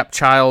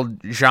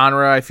stepchild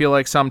genre, I feel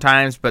like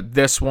sometimes, but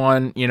this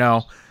one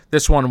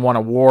won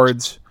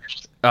awards.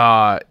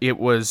 It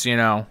was,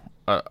 a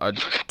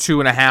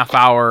 2.5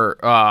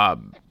 hour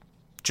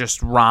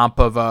just romp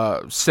of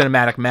a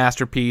cinematic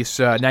masterpiece,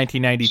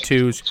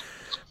 1992's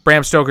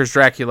Bram Stoker's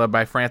Dracula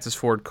by Francis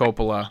Ford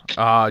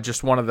Coppola.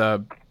 Just one of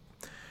the...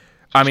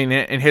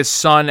 and his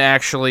son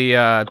actually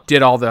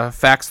did all the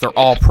effects. They're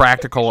all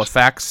practical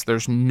effects.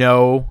 There's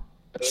no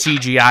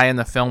CGI in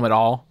the film at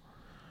all.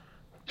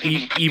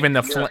 Even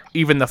the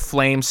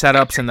flame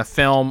setups in the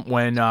film,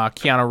 when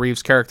Keanu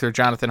Reeves' character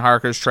Jonathan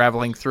Harker is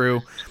traveling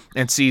through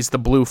and sees the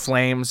blue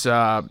flames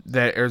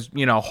that is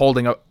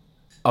holding up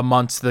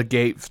amongst the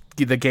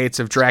gates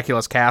of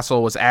Dracula's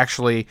castle, was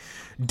actually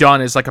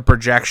done as like a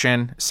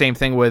projection. Same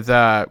thing with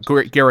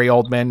Gary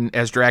Oldman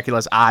as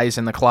Dracula's eyes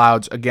in the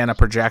clouds. Again, a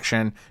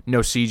projection, no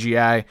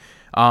CGI.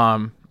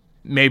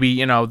 Maybe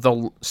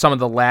some of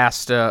the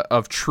last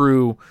of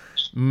true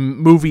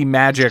movie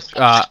magic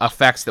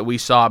effects that we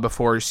saw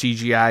before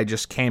CGI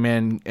just came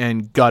in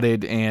and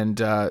gutted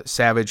and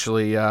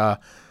savagely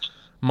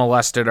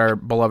molested our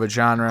beloved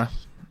genre.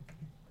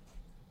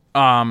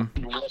 Well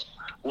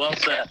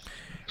said.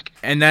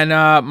 And then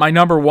my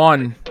number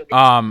one,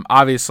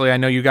 obviously, I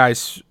know you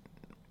guys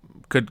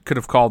could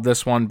have called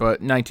this one,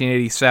 but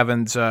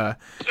 1987's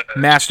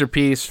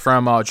masterpiece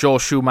from Joel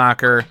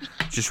Schumacher,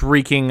 just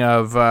reeking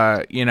of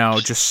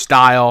just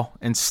style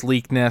and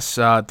sleekness.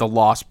 The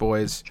Lost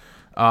Boys.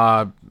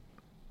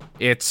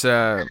 It's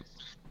a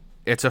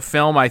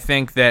film I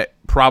think that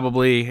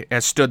probably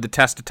has stood the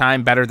test of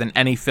time better than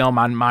any film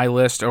on my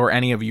list or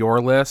any of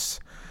your lists.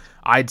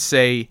 I'd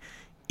say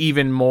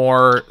even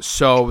more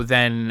so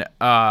than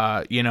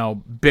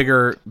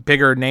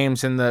bigger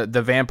names in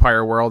the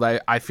vampire world.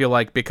 I feel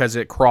like because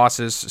it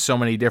crosses so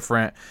many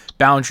different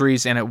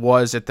boundaries, and it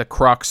was at the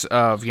crux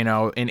of in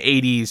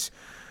 80s.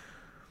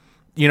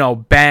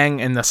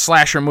 Bang, and the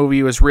slasher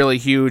movie was really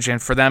huge,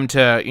 and for them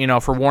to,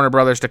 for Warner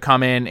Brothers to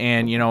come in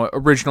and,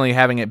 originally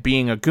having it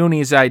being a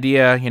Goonies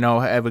idea,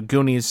 have a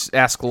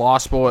Goonies-esque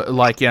Lost Boy,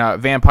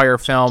 vampire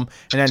film,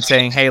 and then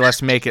saying, hey,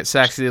 let's make it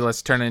sexy,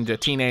 let's turn it into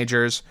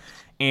teenagers,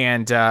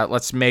 and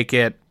let's make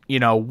it,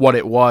 what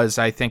it was.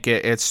 I think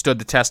it stood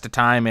the test of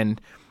time,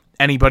 and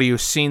anybody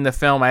who's seen the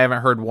film, I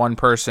haven't heard one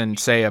person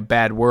say a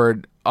bad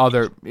word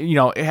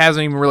it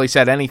hasn't even really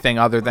said anything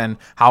other than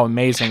how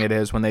amazing it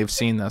is when they've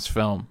seen this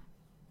film.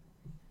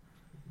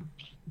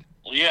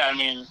 Yeah, I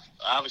mean,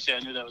 obviously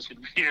I knew that was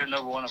going to be your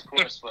number one, of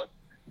course, but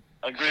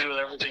I agreed with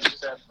everything you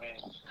said, man.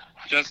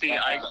 Jesse,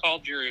 I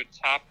called your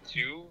top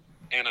two,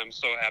 and I'm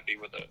so happy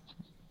with it.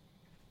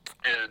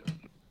 And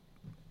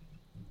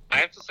I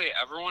have to say,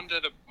 everyone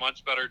did a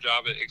much better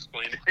job at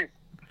explaining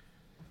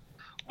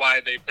why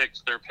they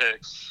picked their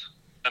picks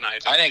than I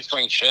did. I didn't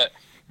explain shit.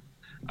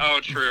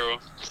 Oh, true.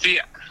 See,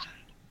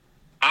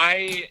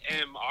 I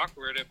am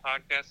awkward at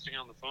podcasting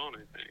on the phone, I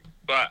think.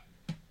 But,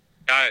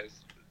 guys,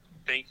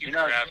 thank you for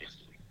having me.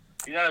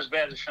 You're not as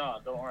bad as Sean.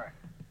 Don't worry.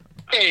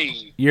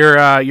 Hey,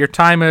 your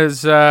time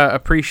is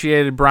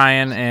appreciated,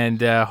 Brian,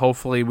 and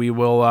hopefully we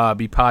will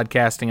be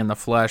podcasting in the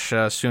flesh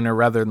sooner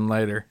rather than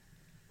later.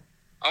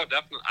 Oh,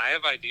 definitely. I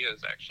have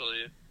ideas,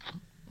 actually.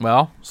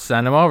 Well,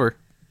 send them over.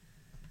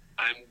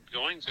 I'm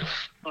going to.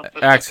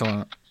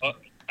 Excellent.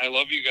 I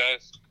love you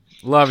guys.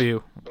 Love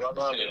you.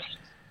 Love you.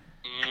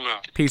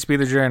 Peace be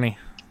the journey.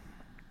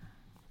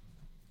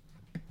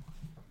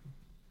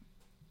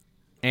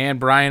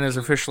 And Brian is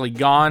officially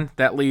gone.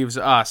 That leaves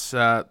us,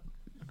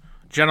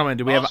 gentlemen.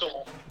 Do we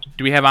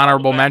have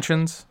honorable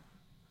mentions?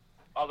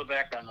 All the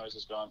background noise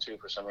is gone too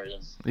for some reason.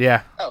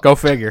 Yeah, Go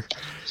figure.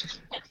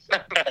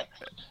 Yeah,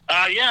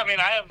 I mean,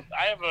 I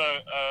have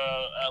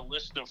a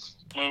list of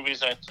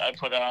movies I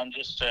put on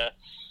just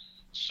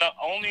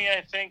only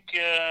I think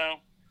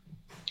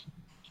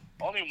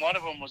only one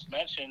of them was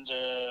mentioned,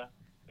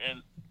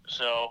 and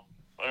so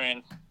I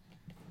mean,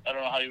 I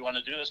don't know how you want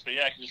to do this, but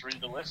yeah, I can just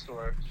read the list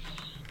or.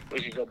 We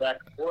can go back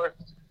and forth.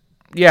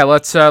 Yeah,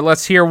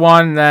 let's hear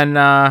one, then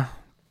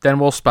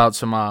we'll spout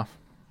some off.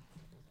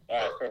 All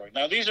right, perfect.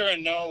 Now these are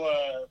in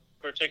no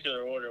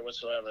particular order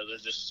whatsoever.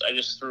 I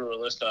just threw a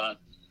list on.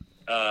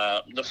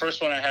 The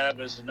first one I have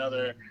is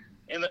another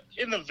in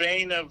the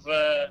vein of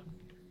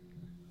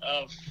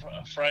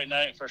Fright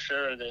Night for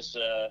sure. This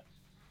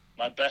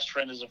My Best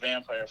Friend is a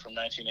Vampire from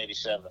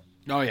 1987.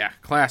 Oh yeah,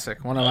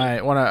 classic. One of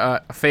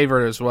a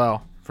favorite as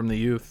well from the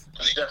youth.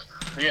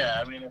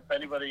 Yeah, I mean, if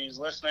anybody's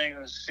listening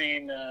who's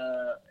seen,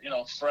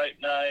 Fright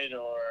Night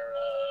or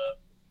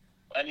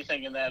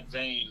anything in that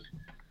vein,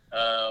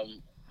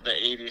 the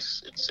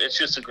 80s, it's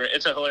just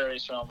it's a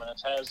hilarious film, and it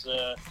has,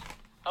 I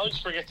always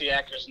forget the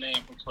actor's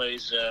name who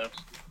plays the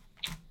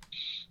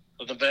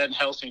Van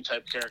Helsing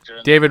type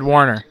character. David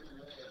Warner.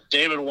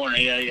 David Warner,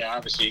 yeah,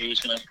 obviously he was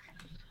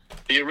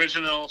the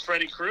original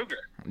Freddy Krueger.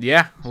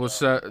 Yeah, was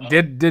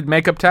did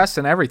makeup tests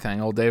and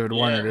everything. Old David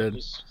Warner did.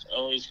 It's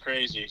always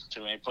crazy to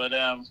me, but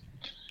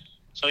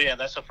so yeah,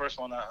 that's the first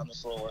one on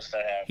this little list I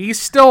have.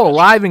 He's still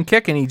alive and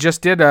kicking. He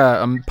just did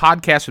a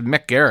podcast with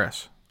Mick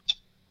Garris.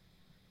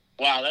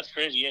 Wow, that's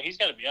crazy. Yeah, he's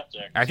got to be up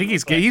there. I think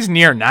he's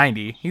near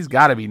 90. He's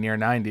got to be near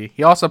 90.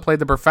 He also played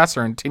the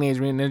professor in Teenage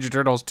Mutant Ninja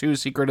Turtles 2: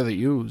 Secret of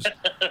the Ooze.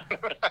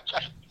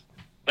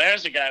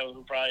 There's a guy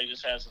who probably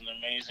just has an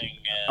amazing...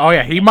 oh,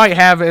 yeah. He might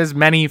have as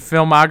many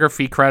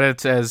filmography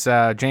credits as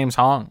James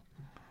Hong.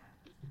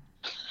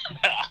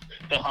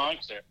 The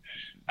Honkster.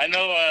 I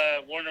know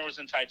Warner was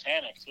in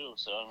Titanic, too.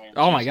 So I mean,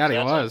 oh, my God, he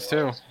was,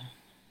 too.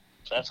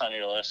 So that's on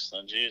your list,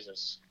 then.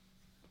 Jesus.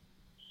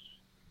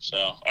 So,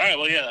 all right,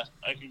 well, yeah,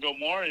 I can go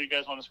more. You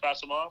guys want to spout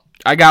some off?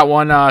 I got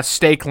one,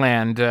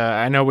 Stakeland.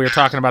 I know we were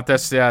talking about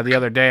this the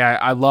other day.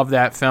 I love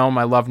that film.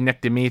 I love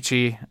Nick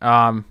D'Amici.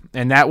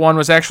 And that one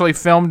was actually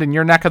filmed in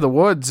your neck of the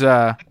woods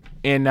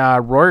in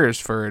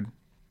Royersford.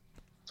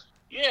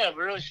 Yeah,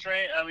 really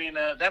strange. I mean,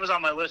 that was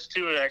on my list,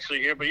 too,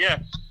 actually, here. But, yeah,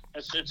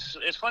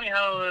 it's funny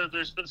how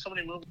there's been so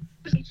many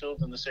movies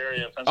filmed in this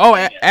area of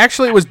Pennsylvania. Oh,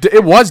 actually, it was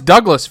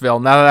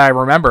Douglasville, now that I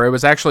remember. It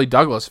was actually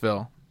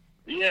Douglasville.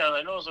 Yeah,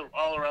 I know it's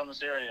all around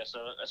this area, so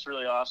that's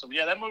really awesome.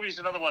 Yeah, that movie's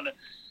another one.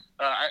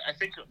 I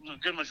think a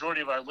good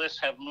majority of our lists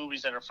have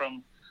movies that are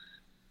from,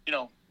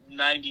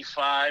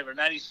 95 or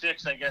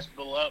 96, I guess,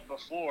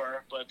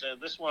 before. But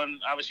this one,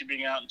 obviously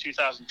being out in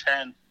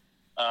 2010,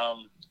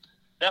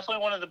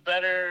 definitely one of the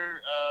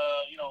better,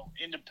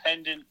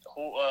 independent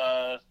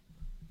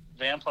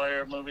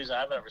vampire movies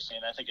I've ever seen.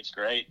 I think it's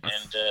great,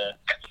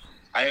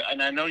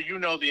 and I know you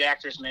know the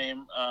actor's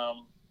name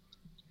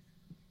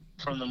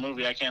from the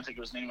movie. I can't think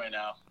of his name right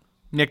now.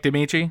 Nick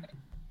D'Amici.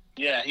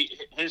 Yeah,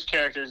 his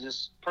character is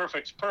just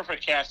perfect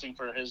casting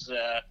for his,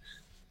 the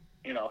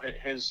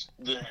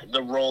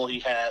role he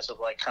has of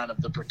like kind of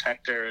the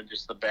protector and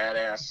just the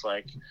badass,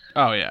 like.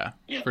 Oh yeah,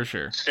 for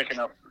sure. Sticking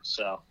up.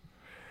 So.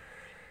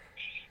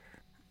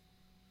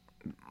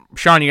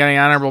 Sean, you got any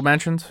honorable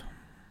mentions?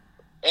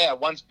 Yeah,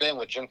 Once Bitten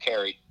with Jim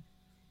Carrey.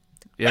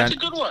 Yeah, that's a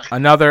good one.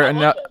 Another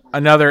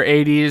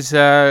 80s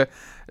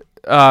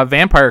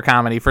vampire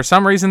comedy. For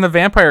some reason, the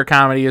vampire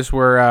comedies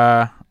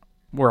were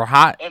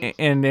hot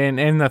in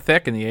the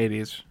thick in the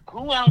 80s.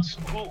 Who else?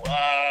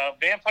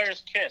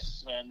 Vampire's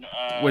Kiss and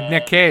with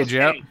Nick Cage.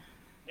 Yep.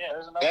 Yeah,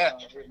 there's another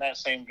one in that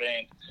same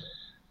vein.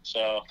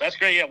 So that's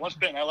great. Yeah, Once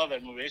Bitten. I love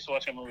that movie. I used to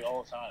watch that movie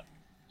all the time.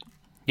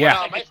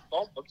 Yeah.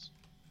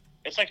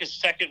 It's like his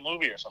second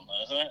movie or something,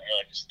 isn't it? Or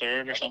like his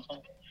third or something.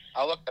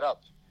 I'll look it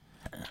up.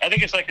 I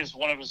think it's like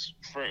one of his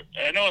first.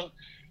 I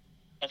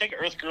think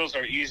Earth Girls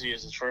Are Easy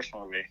is his first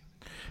movie.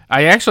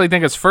 I actually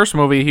think his first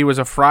movie, he was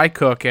a fry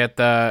cook at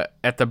the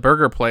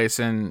burger place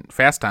in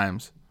Fast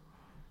Times.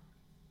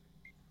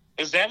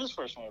 Is that his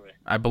first movie?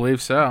 I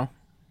believe so.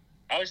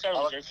 I always thought it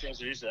was Earth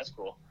Girls Are Easy. That's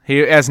cool.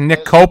 He as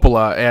Nick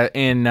Coppola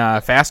in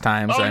Fast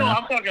Times. Oh no,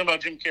 I'm talking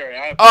about Jim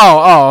Carrey.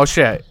 Oh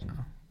shit.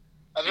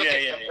 Jim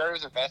Carrey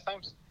was in Fast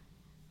Times?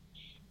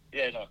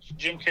 Yeah, no,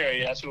 Jim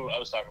Carrey. That's who I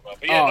was talking about.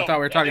 But I thought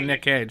we were talking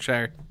Nick Cage.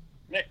 Sorry.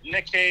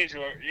 Nick Cage,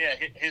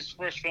 his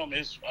first film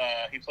is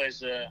he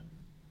plays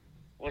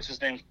what's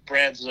his name?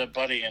 Brad's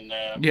buddy in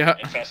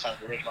Fast Times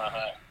at Ridgemont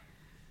High.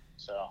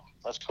 So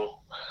that's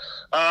cool.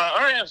 All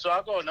right, so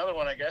I'll go another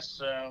one, I guess.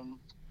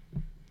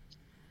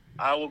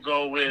 I will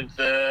go with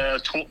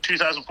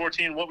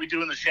 2014. What We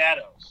Do in the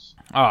Shadows.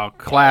 Oh,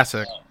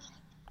 classic.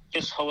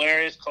 Just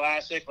hilarious,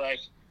 classic. Like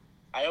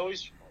I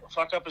always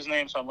fuck up his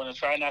name, so I'm going to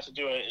try not to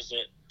do it. Is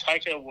it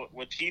Taika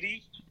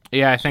Waititi?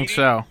 Yeah, I think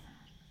so.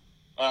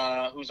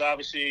 Who's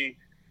obviously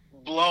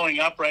blowing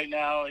up right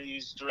now.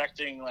 He's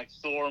directing like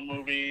Thor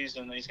movies,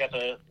 and he's got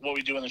the What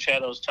We Do in the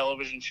Shadows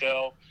television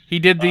show. He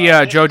did the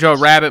Jojo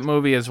Rabbit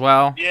movie as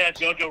well. Yeah,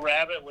 Jojo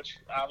Rabbit, which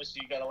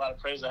obviously you got a lot of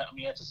praise that I'm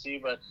yet to see,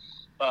 but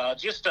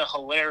just a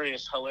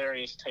hilarious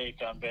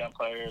take on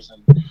vampires,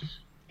 and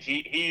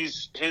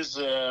his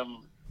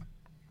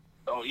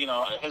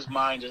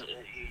mind.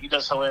 He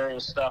does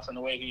hilarious stuff, and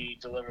the way he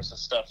delivers the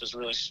stuff is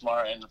really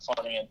smart and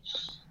funny.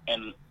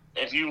 And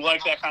if you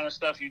like that kind of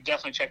stuff, you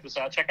definitely check this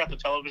out. Check out the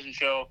television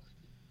show.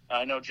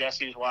 I know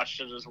Jesse's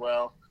watched it as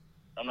well.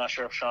 I'm not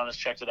sure if Sean has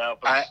checked it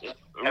out, but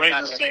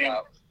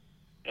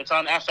it's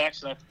on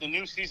FX, and the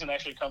new season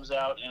actually comes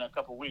out in a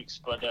couple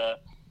weeks. But I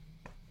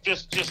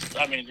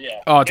mean,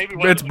 yeah. Oh,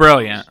 it's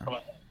brilliant.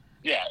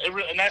 Yeah,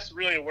 and that's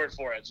really a word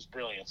for it. Just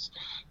brilliance.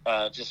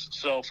 Just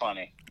so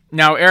funny.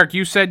 Now, Eric,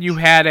 you said you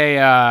had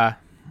a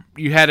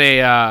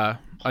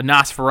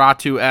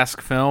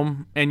Nosferatu-esque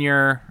film in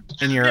your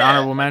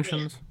honorable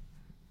mentions.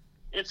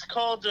 It's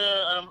called.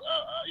 I'm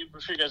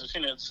sure you guys have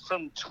seen it. It's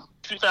from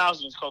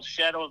 2000. It's called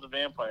Shadow of the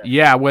Vampire.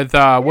 Yeah, with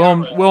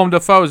Willem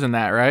Dafoe's in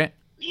that, right?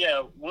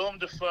 Yeah, Willem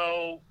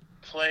Dafoe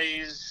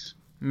plays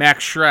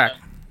Max Schreck.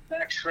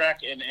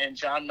 And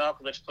John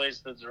Malkovich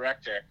plays the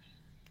director.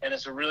 And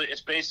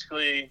it's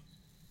basically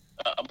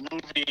a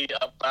movie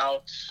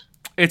about.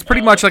 It's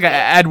pretty much like an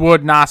Ed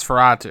Wood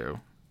Nosferatu.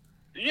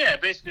 Yeah,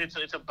 basically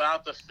it's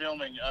about the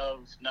filming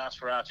of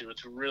Nosferatu.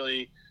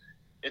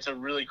 It's a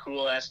really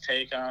cool ass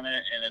take on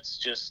it, and it's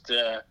just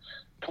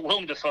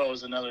Willem Dafoe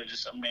is another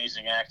just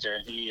amazing actor,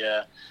 and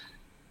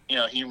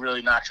he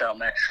really knocks out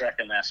Max Schreck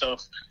in that. So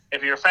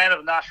if you're a fan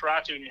of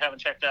Nosferatu and you haven't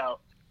checked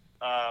out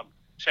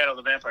Shadow of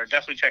the Vampire,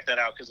 definitely check that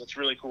out because it's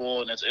really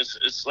cool, and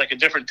it's like a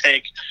different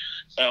take,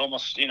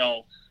 almost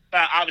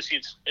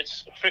obviously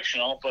it's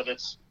fictional, but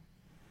it's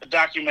a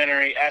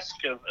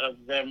documentary-esque of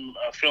them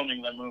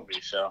filming the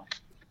movie. So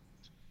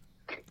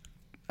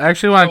I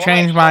actually want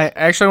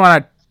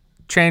to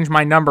change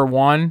my number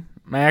one.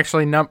 My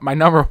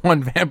number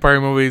one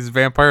vampire movie is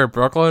Vampire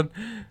Brooklyn.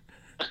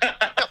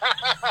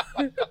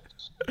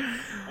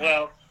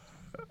 Well,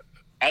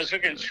 I was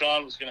thinking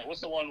Sean was gonna.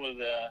 What's the one with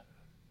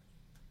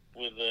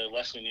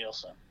Leslie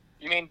Nielsen?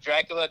 You mean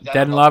Dracula? Dead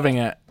and Loving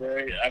It.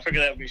 I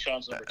figured that would be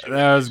Sean's number two.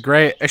 That was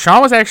great.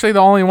 Sean was actually the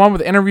only one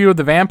with Interview with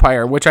the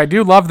Vampire, which I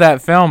do love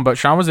that film, but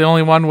Sean was the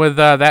only one with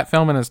that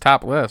film in his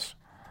top list.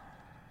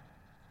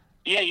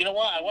 Yeah, you know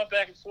what? I went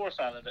back and forth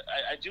on it.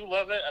 I do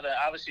love it, and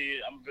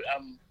obviously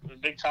I'm a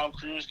big Tom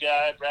Cruise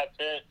guy, Brad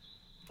Pitt.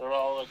 They're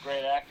all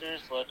great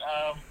actors, but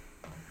I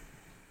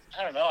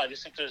don't know. I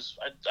just think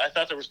I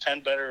thought there was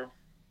 10 better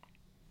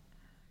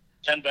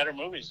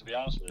movies, to be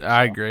honest with you.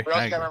 I agree. But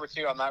also, number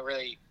two, I'm not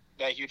really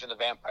that huge into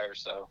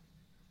vampires, so.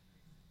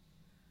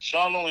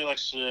 Sean only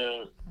likes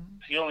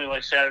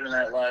Saturday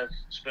Night Live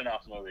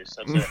spin-off movies.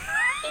 That's it.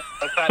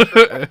 That's not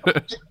true.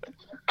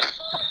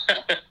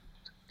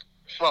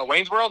 Well,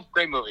 Wayne's World,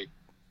 great movie.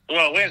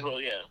 Well, Wayne's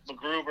World, yeah.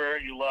 MacGruber,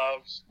 you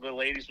love. The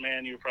Ladies'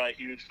 Man, you're probably a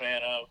huge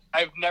fan of.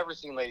 I've never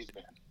seen Ladies'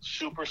 Man.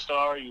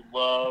 Superstar, you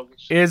love.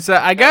 Is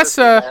I guess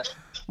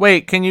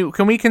wait,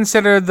 can we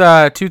consider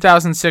the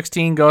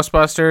 2016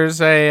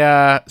 Ghostbusters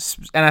an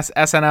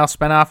SNL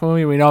spinoff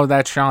movie? We know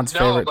that's Sean's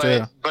favorite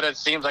too. But it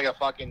seems like a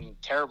fucking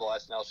terrible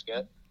SNL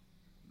skit.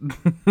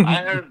 I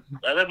heard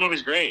that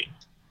movie's great.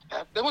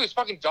 That movie's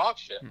fucking dog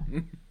shit.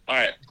 All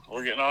right,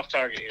 we're getting off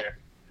target here.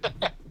 All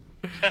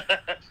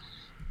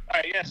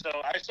right, yeah. So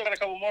I still got a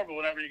couple more, but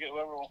whenever you get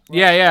whoever.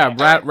 Yeah.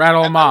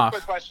 Rattle them off.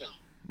 Quick question.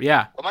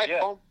 Yeah. When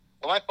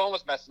my phone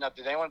was messing up,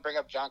 did anyone bring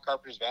up John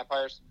Carpenter's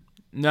Vampires?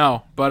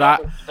 No,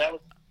 but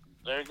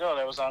there you go.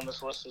 That was on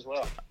this list as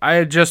well. I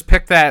had just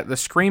picked the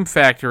Scream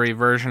Factory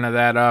version of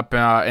that up,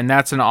 and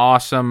that's an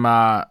awesome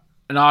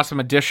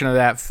addition to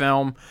that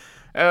film.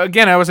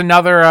 Again, that was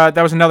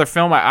another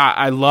film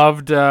I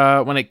loved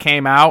when it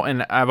came out,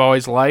 and I've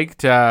always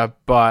liked.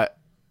 But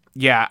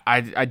yeah,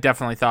 I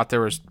definitely thought there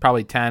was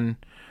probably 10,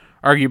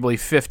 arguably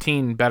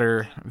 15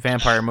 better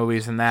vampire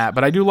movies than that.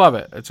 But I do love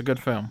it. It's a good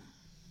film.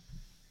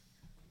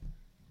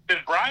 Did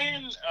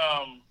Brian?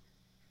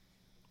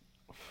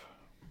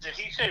 Did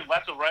he say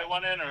let the right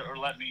one in or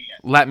let me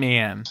in? Let me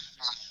in.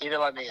 He did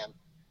let me in.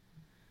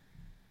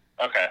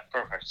 Okay,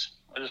 perfect.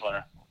 I just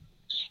wonder.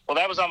 Well,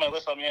 that was on my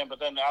list, let me in, but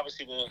then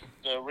obviously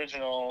the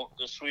original,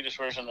 the Swedish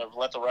version of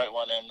Let the Right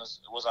One In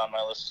was on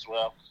my list as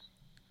well.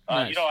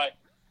 Nice. You know,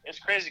 it's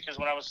crazy because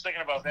when I was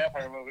thinking about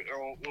vampire movie,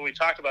 or when we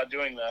talked about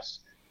doing this,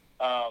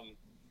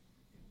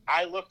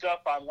 I looked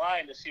up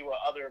online to see what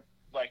other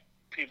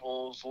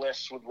people's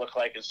lists would look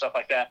like and stuff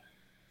like that.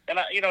 And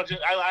I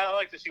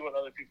like to see what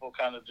other people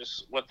kind of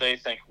just what they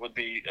think would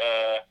be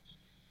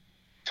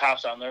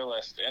tops on their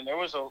list. And there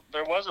was a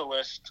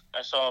list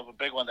I saw of a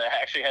big one that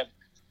actually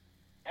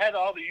had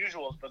all the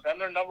usuals, but then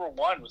their number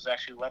one was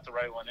actually Let the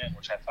Right One In,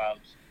 which I found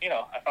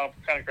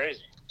kind of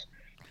crazy.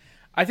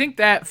 I think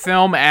that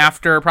film,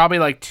 after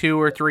probably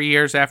 2 or 3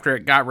 years after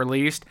it got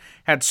released,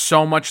 had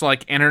so much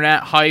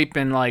internet hype,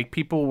 and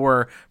people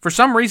were, for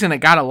some reason, it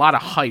got a lot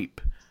of hype.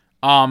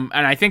 And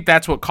I think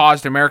that's what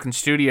caused American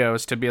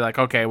studios to be like,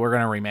 okay, we're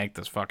gonna remake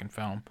this fucking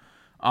film.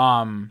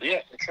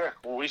 Yeah, for sure.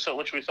 Well, we saw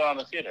in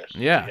the theaters.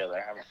 Yeah.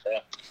 Together.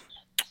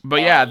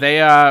 But yeah, they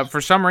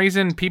for some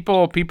reason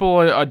people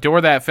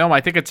adore that film. I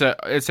think it's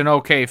an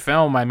okay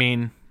film. I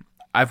mean,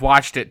 I've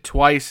watched it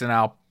twice, and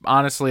I'll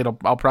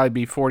probably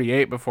be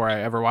 48 before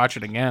I ever watch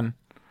it again.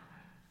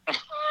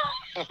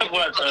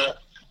 What?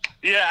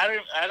 Yeah,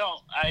 I don't.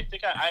 I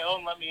think I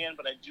own Let Me In,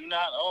 but I do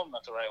not own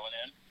Let the Right One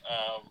In.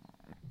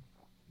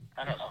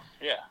 I don't know.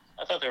 Yeah,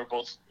 I thought they were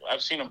both.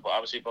 I've seen them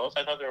obviously both.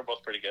 I thought they were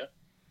both pretty good.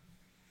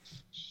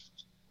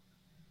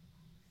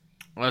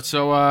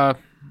 So,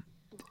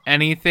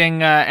 anything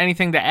to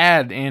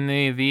add in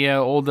the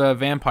old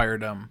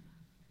vampiredom?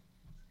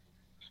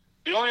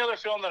 The only other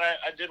film that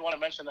I did want to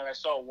mention that I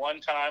saw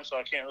one time, so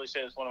I can't really say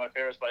it's one of my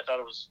favorites, but I thought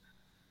it was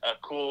a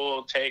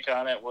cool take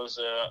on it, was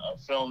a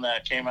film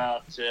that came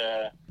out,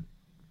 I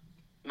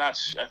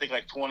think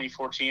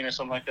 2014 or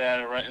something like that,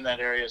 right in that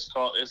area. Is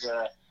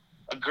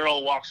A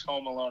Girl Walks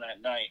Home Alone at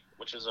Night,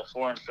 which is a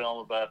foreign film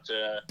about,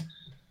 I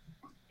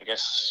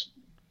guess,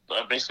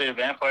 basically a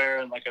vampire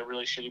in a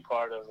really shitty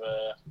part of.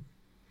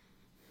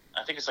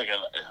 I think it's an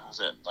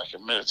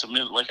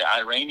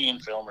Iranian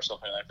film or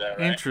something like that,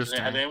 right? Interesting.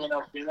 Has anyone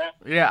else seen that?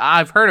 Yeah,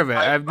 I've heard of it.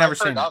 I've never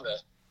seen of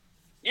it.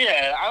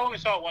 Yeah, I only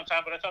saw it one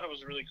time, but I thought it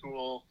was a really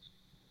cool,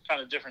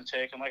 kind of different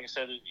take. And like I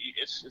said,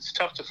 it's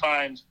tough to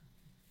find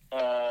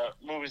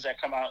movies that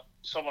come out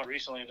somewhat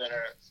recently that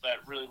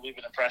really leave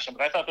an impression.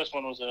 But I thought this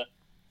one was a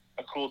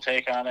cool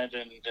take on it,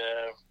 and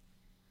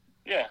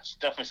yeah, it's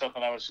definitely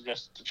something I would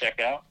suggest to check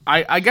out.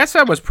 I guess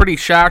I was pretty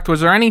shocked.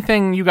 Was there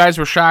anything you guys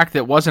were shocked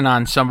that wasn't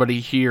on somebody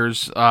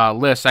here's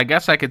list? I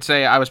guess I could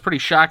say I was pretty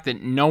shocked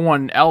that no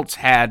one else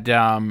had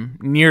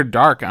Near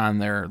Dark on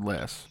their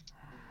list.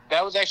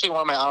 That was actually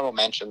one of my honorable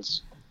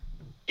mentions.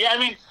 Yeah, I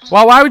mean...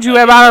 Well, why would you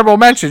have honorable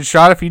mentions,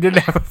 Sean, if you didn't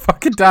have a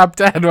fucking top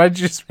 10? Why'd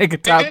you just make a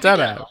top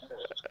 10 out?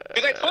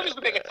 Because I told you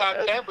to make a top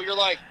 10, but you're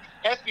like,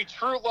 it has to be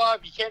true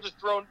love. You can't just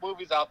throw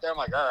movies out there. I'm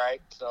like, all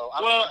right. So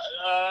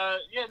I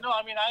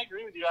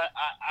agree with you. I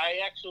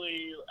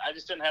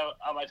just didn't have it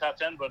on my top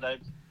 10, but I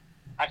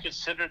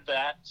considered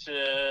that, is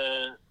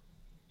it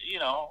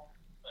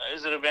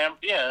a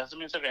yeah,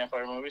 it's a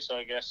vampire movie, so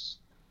I guess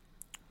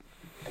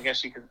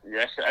you could,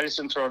 yeah, I just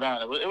didn't throw it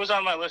on. It was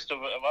on my list of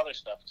other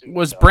stuff, too.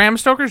 Was Bram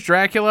Stoker's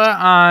Dracula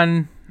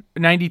on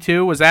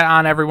 92? Was that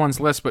on everyone's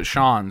list but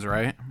Sean's,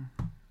 right?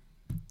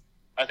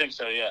 I think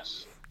so,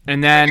 yes.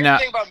 And then the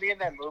thing about me in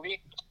that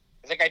movie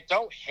is I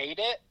don't hate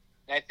it,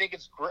 and I think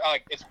it's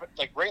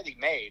greatly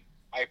made.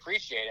 I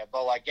appreciate it,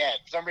 but for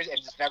some reason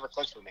it just never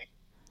clicks with me.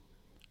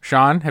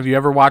 Sean, have you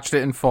ever watched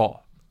it in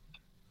full?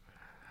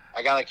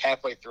 I got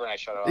halfway through and I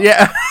shut it off.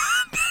 Yeah.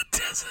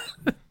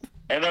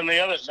 And And then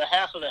the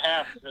half of the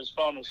half, his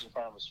phone was in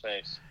front of his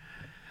face.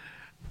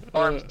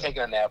 Or he's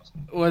taking a nap.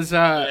 Was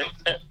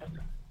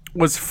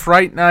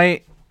Fright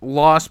Night,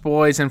 Lost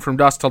Boys, and From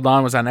Dusk Till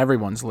Dawn was on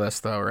everyone's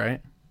list, though,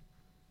 right?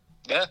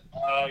 Yeah.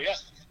 Yeah.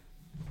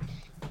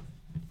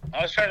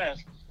 I was trying to.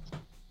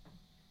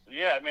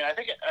 Yeah, I mean, I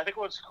think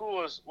what's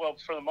cool is, well,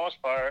 for the most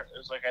part,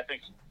 is like I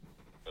think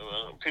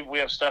we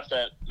have stuff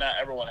that not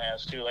everyone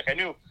has too. Like I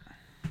knew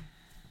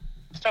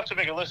it's tough to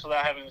make a list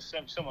without having the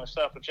similar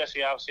stuff, but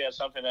Jesse obviously had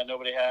something that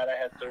nobody had. I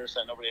had Thirst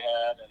that nobody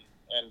had,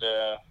 and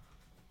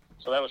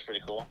so that was pretty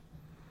cool.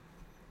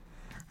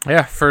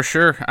 Yeah, for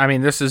sure. I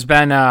mean, this has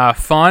been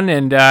fun,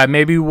 and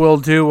maybe we'll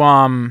do.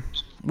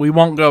 We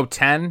won't go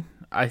 10,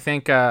 I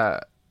think,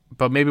 but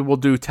maybe we'll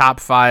do top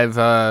five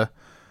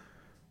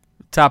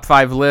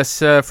lists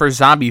for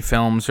zombie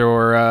films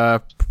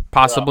or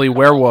possibly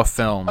werewolf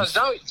films.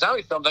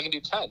 Zombie films, I can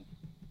do 10.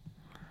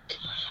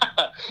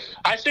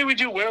 I say we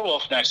do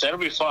werewolf next. That'll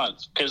be fun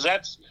because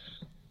that's,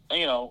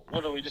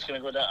 what are we just gonna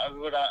go down? I'm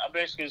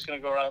basically just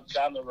gonna go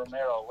down the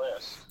Romero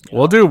list.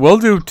 We'll do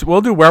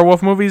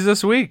werewolf movies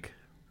this week.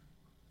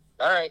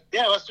 All right.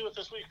 Yeah, let's do it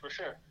this week for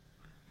sure.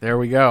 There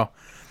we go.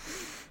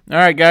 All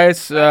right,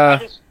 guys.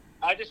 I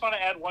just want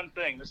to add one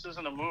thing. This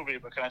isn't a movie,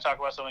 but can I talk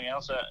about something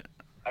else that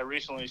I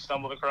recently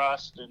stumbled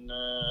across, and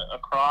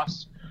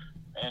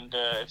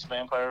it's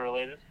vampire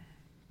related?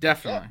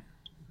 Definitely. Yeah.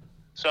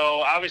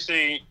 So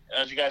obviously,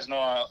 as you guys know,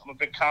 I'm a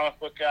big comic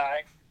book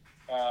guy,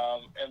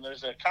 and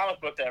there's a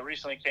comic book that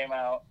recently came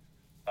out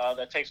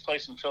that takes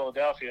place in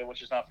Philadelphia,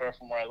 which is not far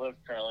from where I live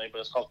currently, but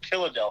it's called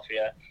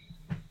Philadelphia.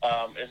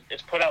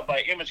 It's put out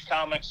by Image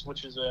Comics,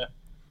 which is a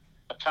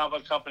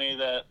comic company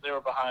that they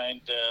were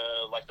behind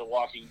like The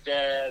Walking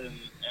Dead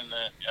and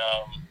the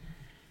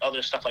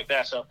other stuff like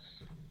that. So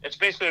it's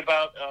basically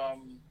about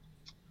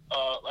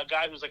a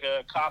guy who's like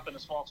a cop in a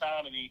small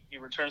town, and he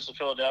returns to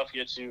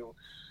Philadelphia to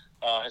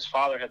his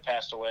father had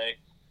passed away,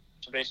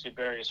 to basically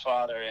bury his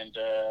father, and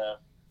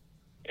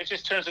it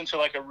just turns into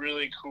like a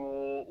really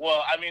cool.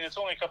 Well, I mean, it's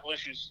only a couple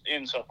issues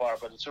in so far,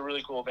 but it's a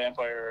really cool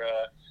vampire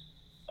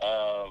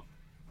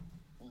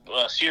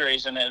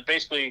series, and it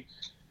basically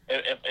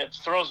it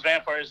throws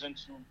vampires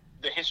into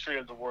the history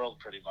of the world,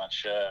 pretty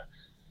much,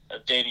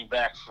 dating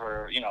back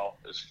for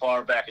as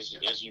far back as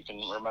you can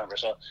remember.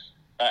 So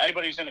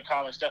anybody who's into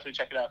comics, definitely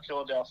check it out.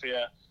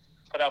 Philadelphia,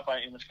 put out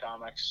by Image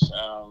Comics.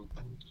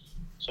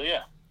 So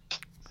yeah.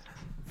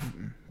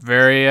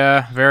 Very,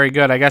 very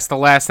good. I guess the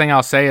last thing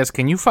I'll say is,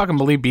 can you fucking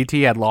believe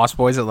BT had Lost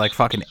Boys at like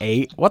fucking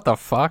 8? What the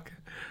fuck?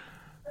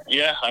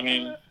 Yeah, I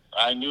mean,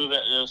 I knew that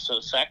it was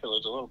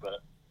sacrilege a little bit.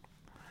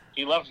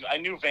 I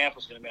knew Vamp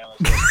was going to be on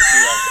this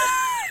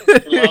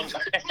list. He loves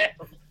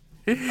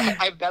Vamp.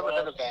 I've never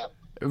heard of Vamp.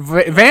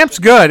 Vamp's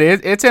good.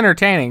 It's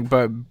entertaining,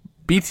 but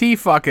BT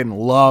fucking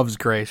loves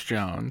Grace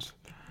Jones.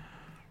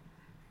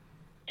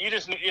 He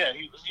just, yeah,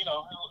 he's a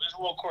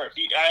little quirk.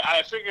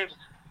 I figured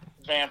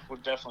Vamp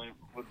would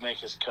make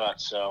his cut.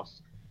 So,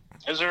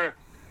 I'm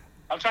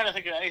trying to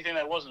think of anything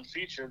that wasn't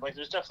featured. Like,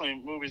 there's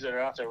definitely movies that are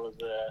out there with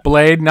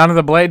Blade. None of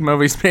the Blade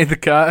movies made the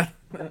cut.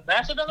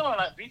 That's another one.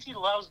 BT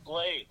loves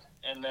Blade,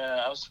 and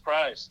I was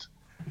surprised.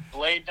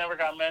 Blade never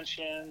got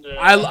mentioned.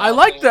 I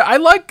like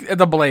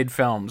the Blade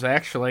films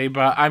actually,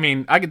 but I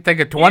mean, I could think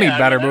of 20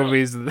 better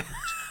movies,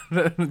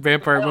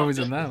 vampire movies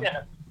than them.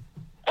 Yeah.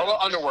 What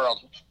about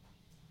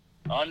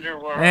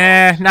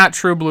Underworld? Not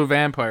True Blue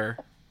Vampire.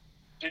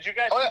 Did you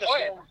guys see the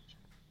film?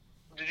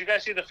 Did you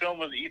guys see the film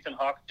with Ethan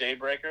Hawke,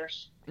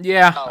 Daybreakers?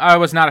 Yeah, I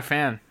was not a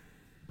fan.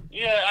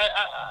 Yeah,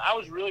 I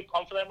was really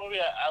pumped for that movie.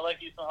 I like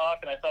Ethan Hawke,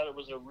 and I thought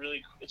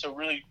it's a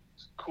really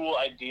cool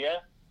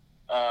idea.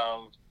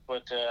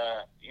 But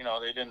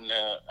they didn't.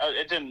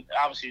 It didn't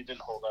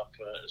hold up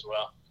as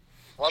well.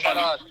 What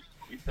about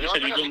you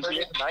said you didn't see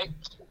it?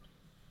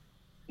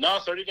 No,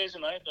 30 Days a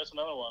Night. That's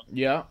another one.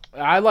 Yeah,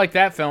 I like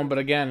that film, but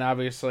again,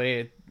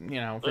 obviously,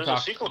 there's a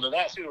sequel to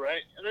that too,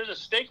 right? There's a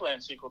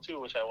Stakeland sequel too,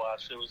 which I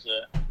watched. It was.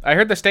 I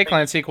heard the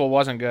Stakeland sequel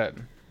wasn't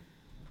good.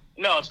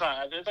 No, it's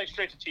not. It's like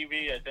straight to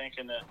TV, I think,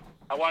 and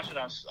I watched it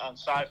on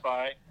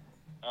Sci-Fi,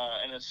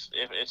 and it's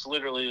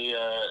literally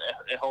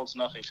it holds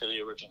nothing to the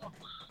original,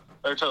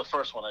 or to the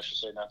first one, I should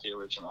say, not the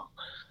original.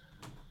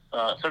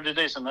 30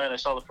 Days a Night. I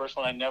saw the first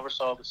one. I never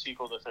saw the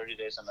sequel to 30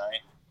 Days a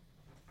Night.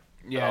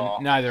 Yeah,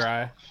 neither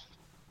I.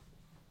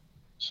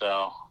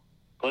 So,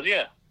 but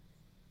yeah,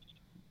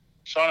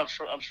 Sean,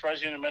 I'm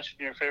surprised you didn't mention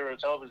your favorite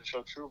television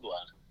show, True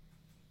Blood.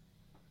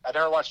 I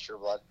never watched True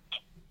Blood.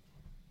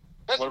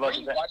 What about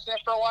you watched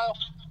that for a while?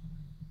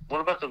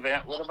 What about the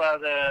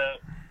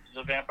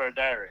Vampire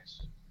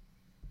Diaries?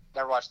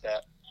 Never watched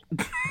that.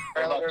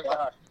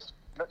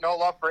 No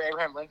love for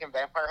Abraham Lincoln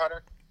Vampire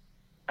Hunter.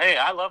 Hey,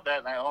 I love that,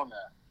 and I own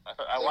that.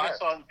 I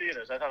saw it in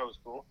theaters. I thought it was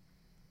cool.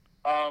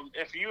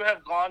 If you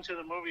have gone to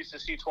the movies to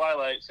see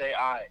Twilight, say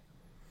aye.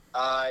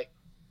 Aye.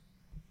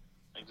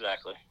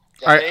 Exactly.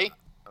 All right.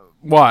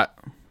 What?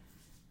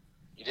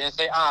 You didn't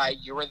say aye.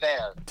 You were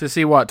there. To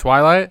see what?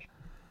 Twilight?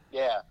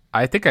 Yeah.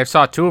 I think I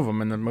saw 2 of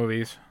them in the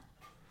movies.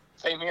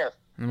 Same here.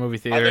 In the movie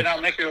Why theater. did they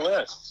not make your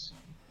lists?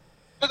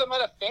 Because I'm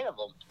not a fan of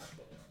them.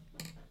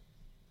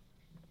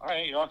 All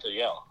right, you don't have to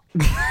yell.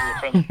 This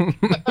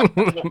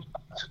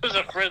is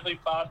a friendly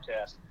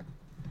podcast.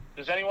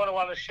 Does anyone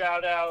want to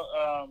shout out?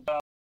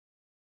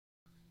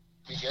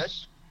 You good?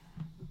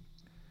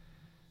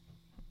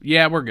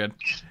 Yeah, we're good.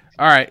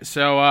 All right,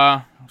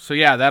 so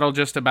yeah, that'll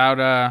just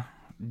about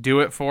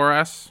do it for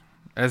us.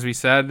 As we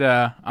said,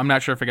 I'm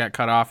not sure if it got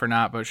cut off or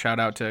not, but shout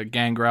out to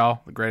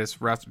Gangrel, the greatest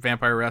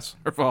vampire wrestler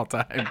of all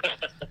time.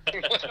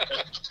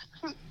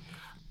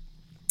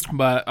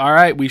 But all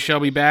right, we shall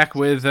be back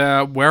with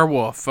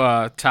Werewolf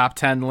top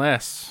 10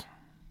 lists.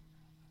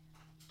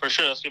 For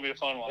sure, that's gonna be a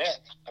fun one. Yeah,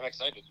 I'm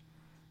excited.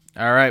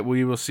 All right,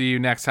 we will see you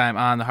next time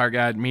on the Heart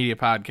God Media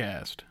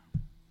Podcast.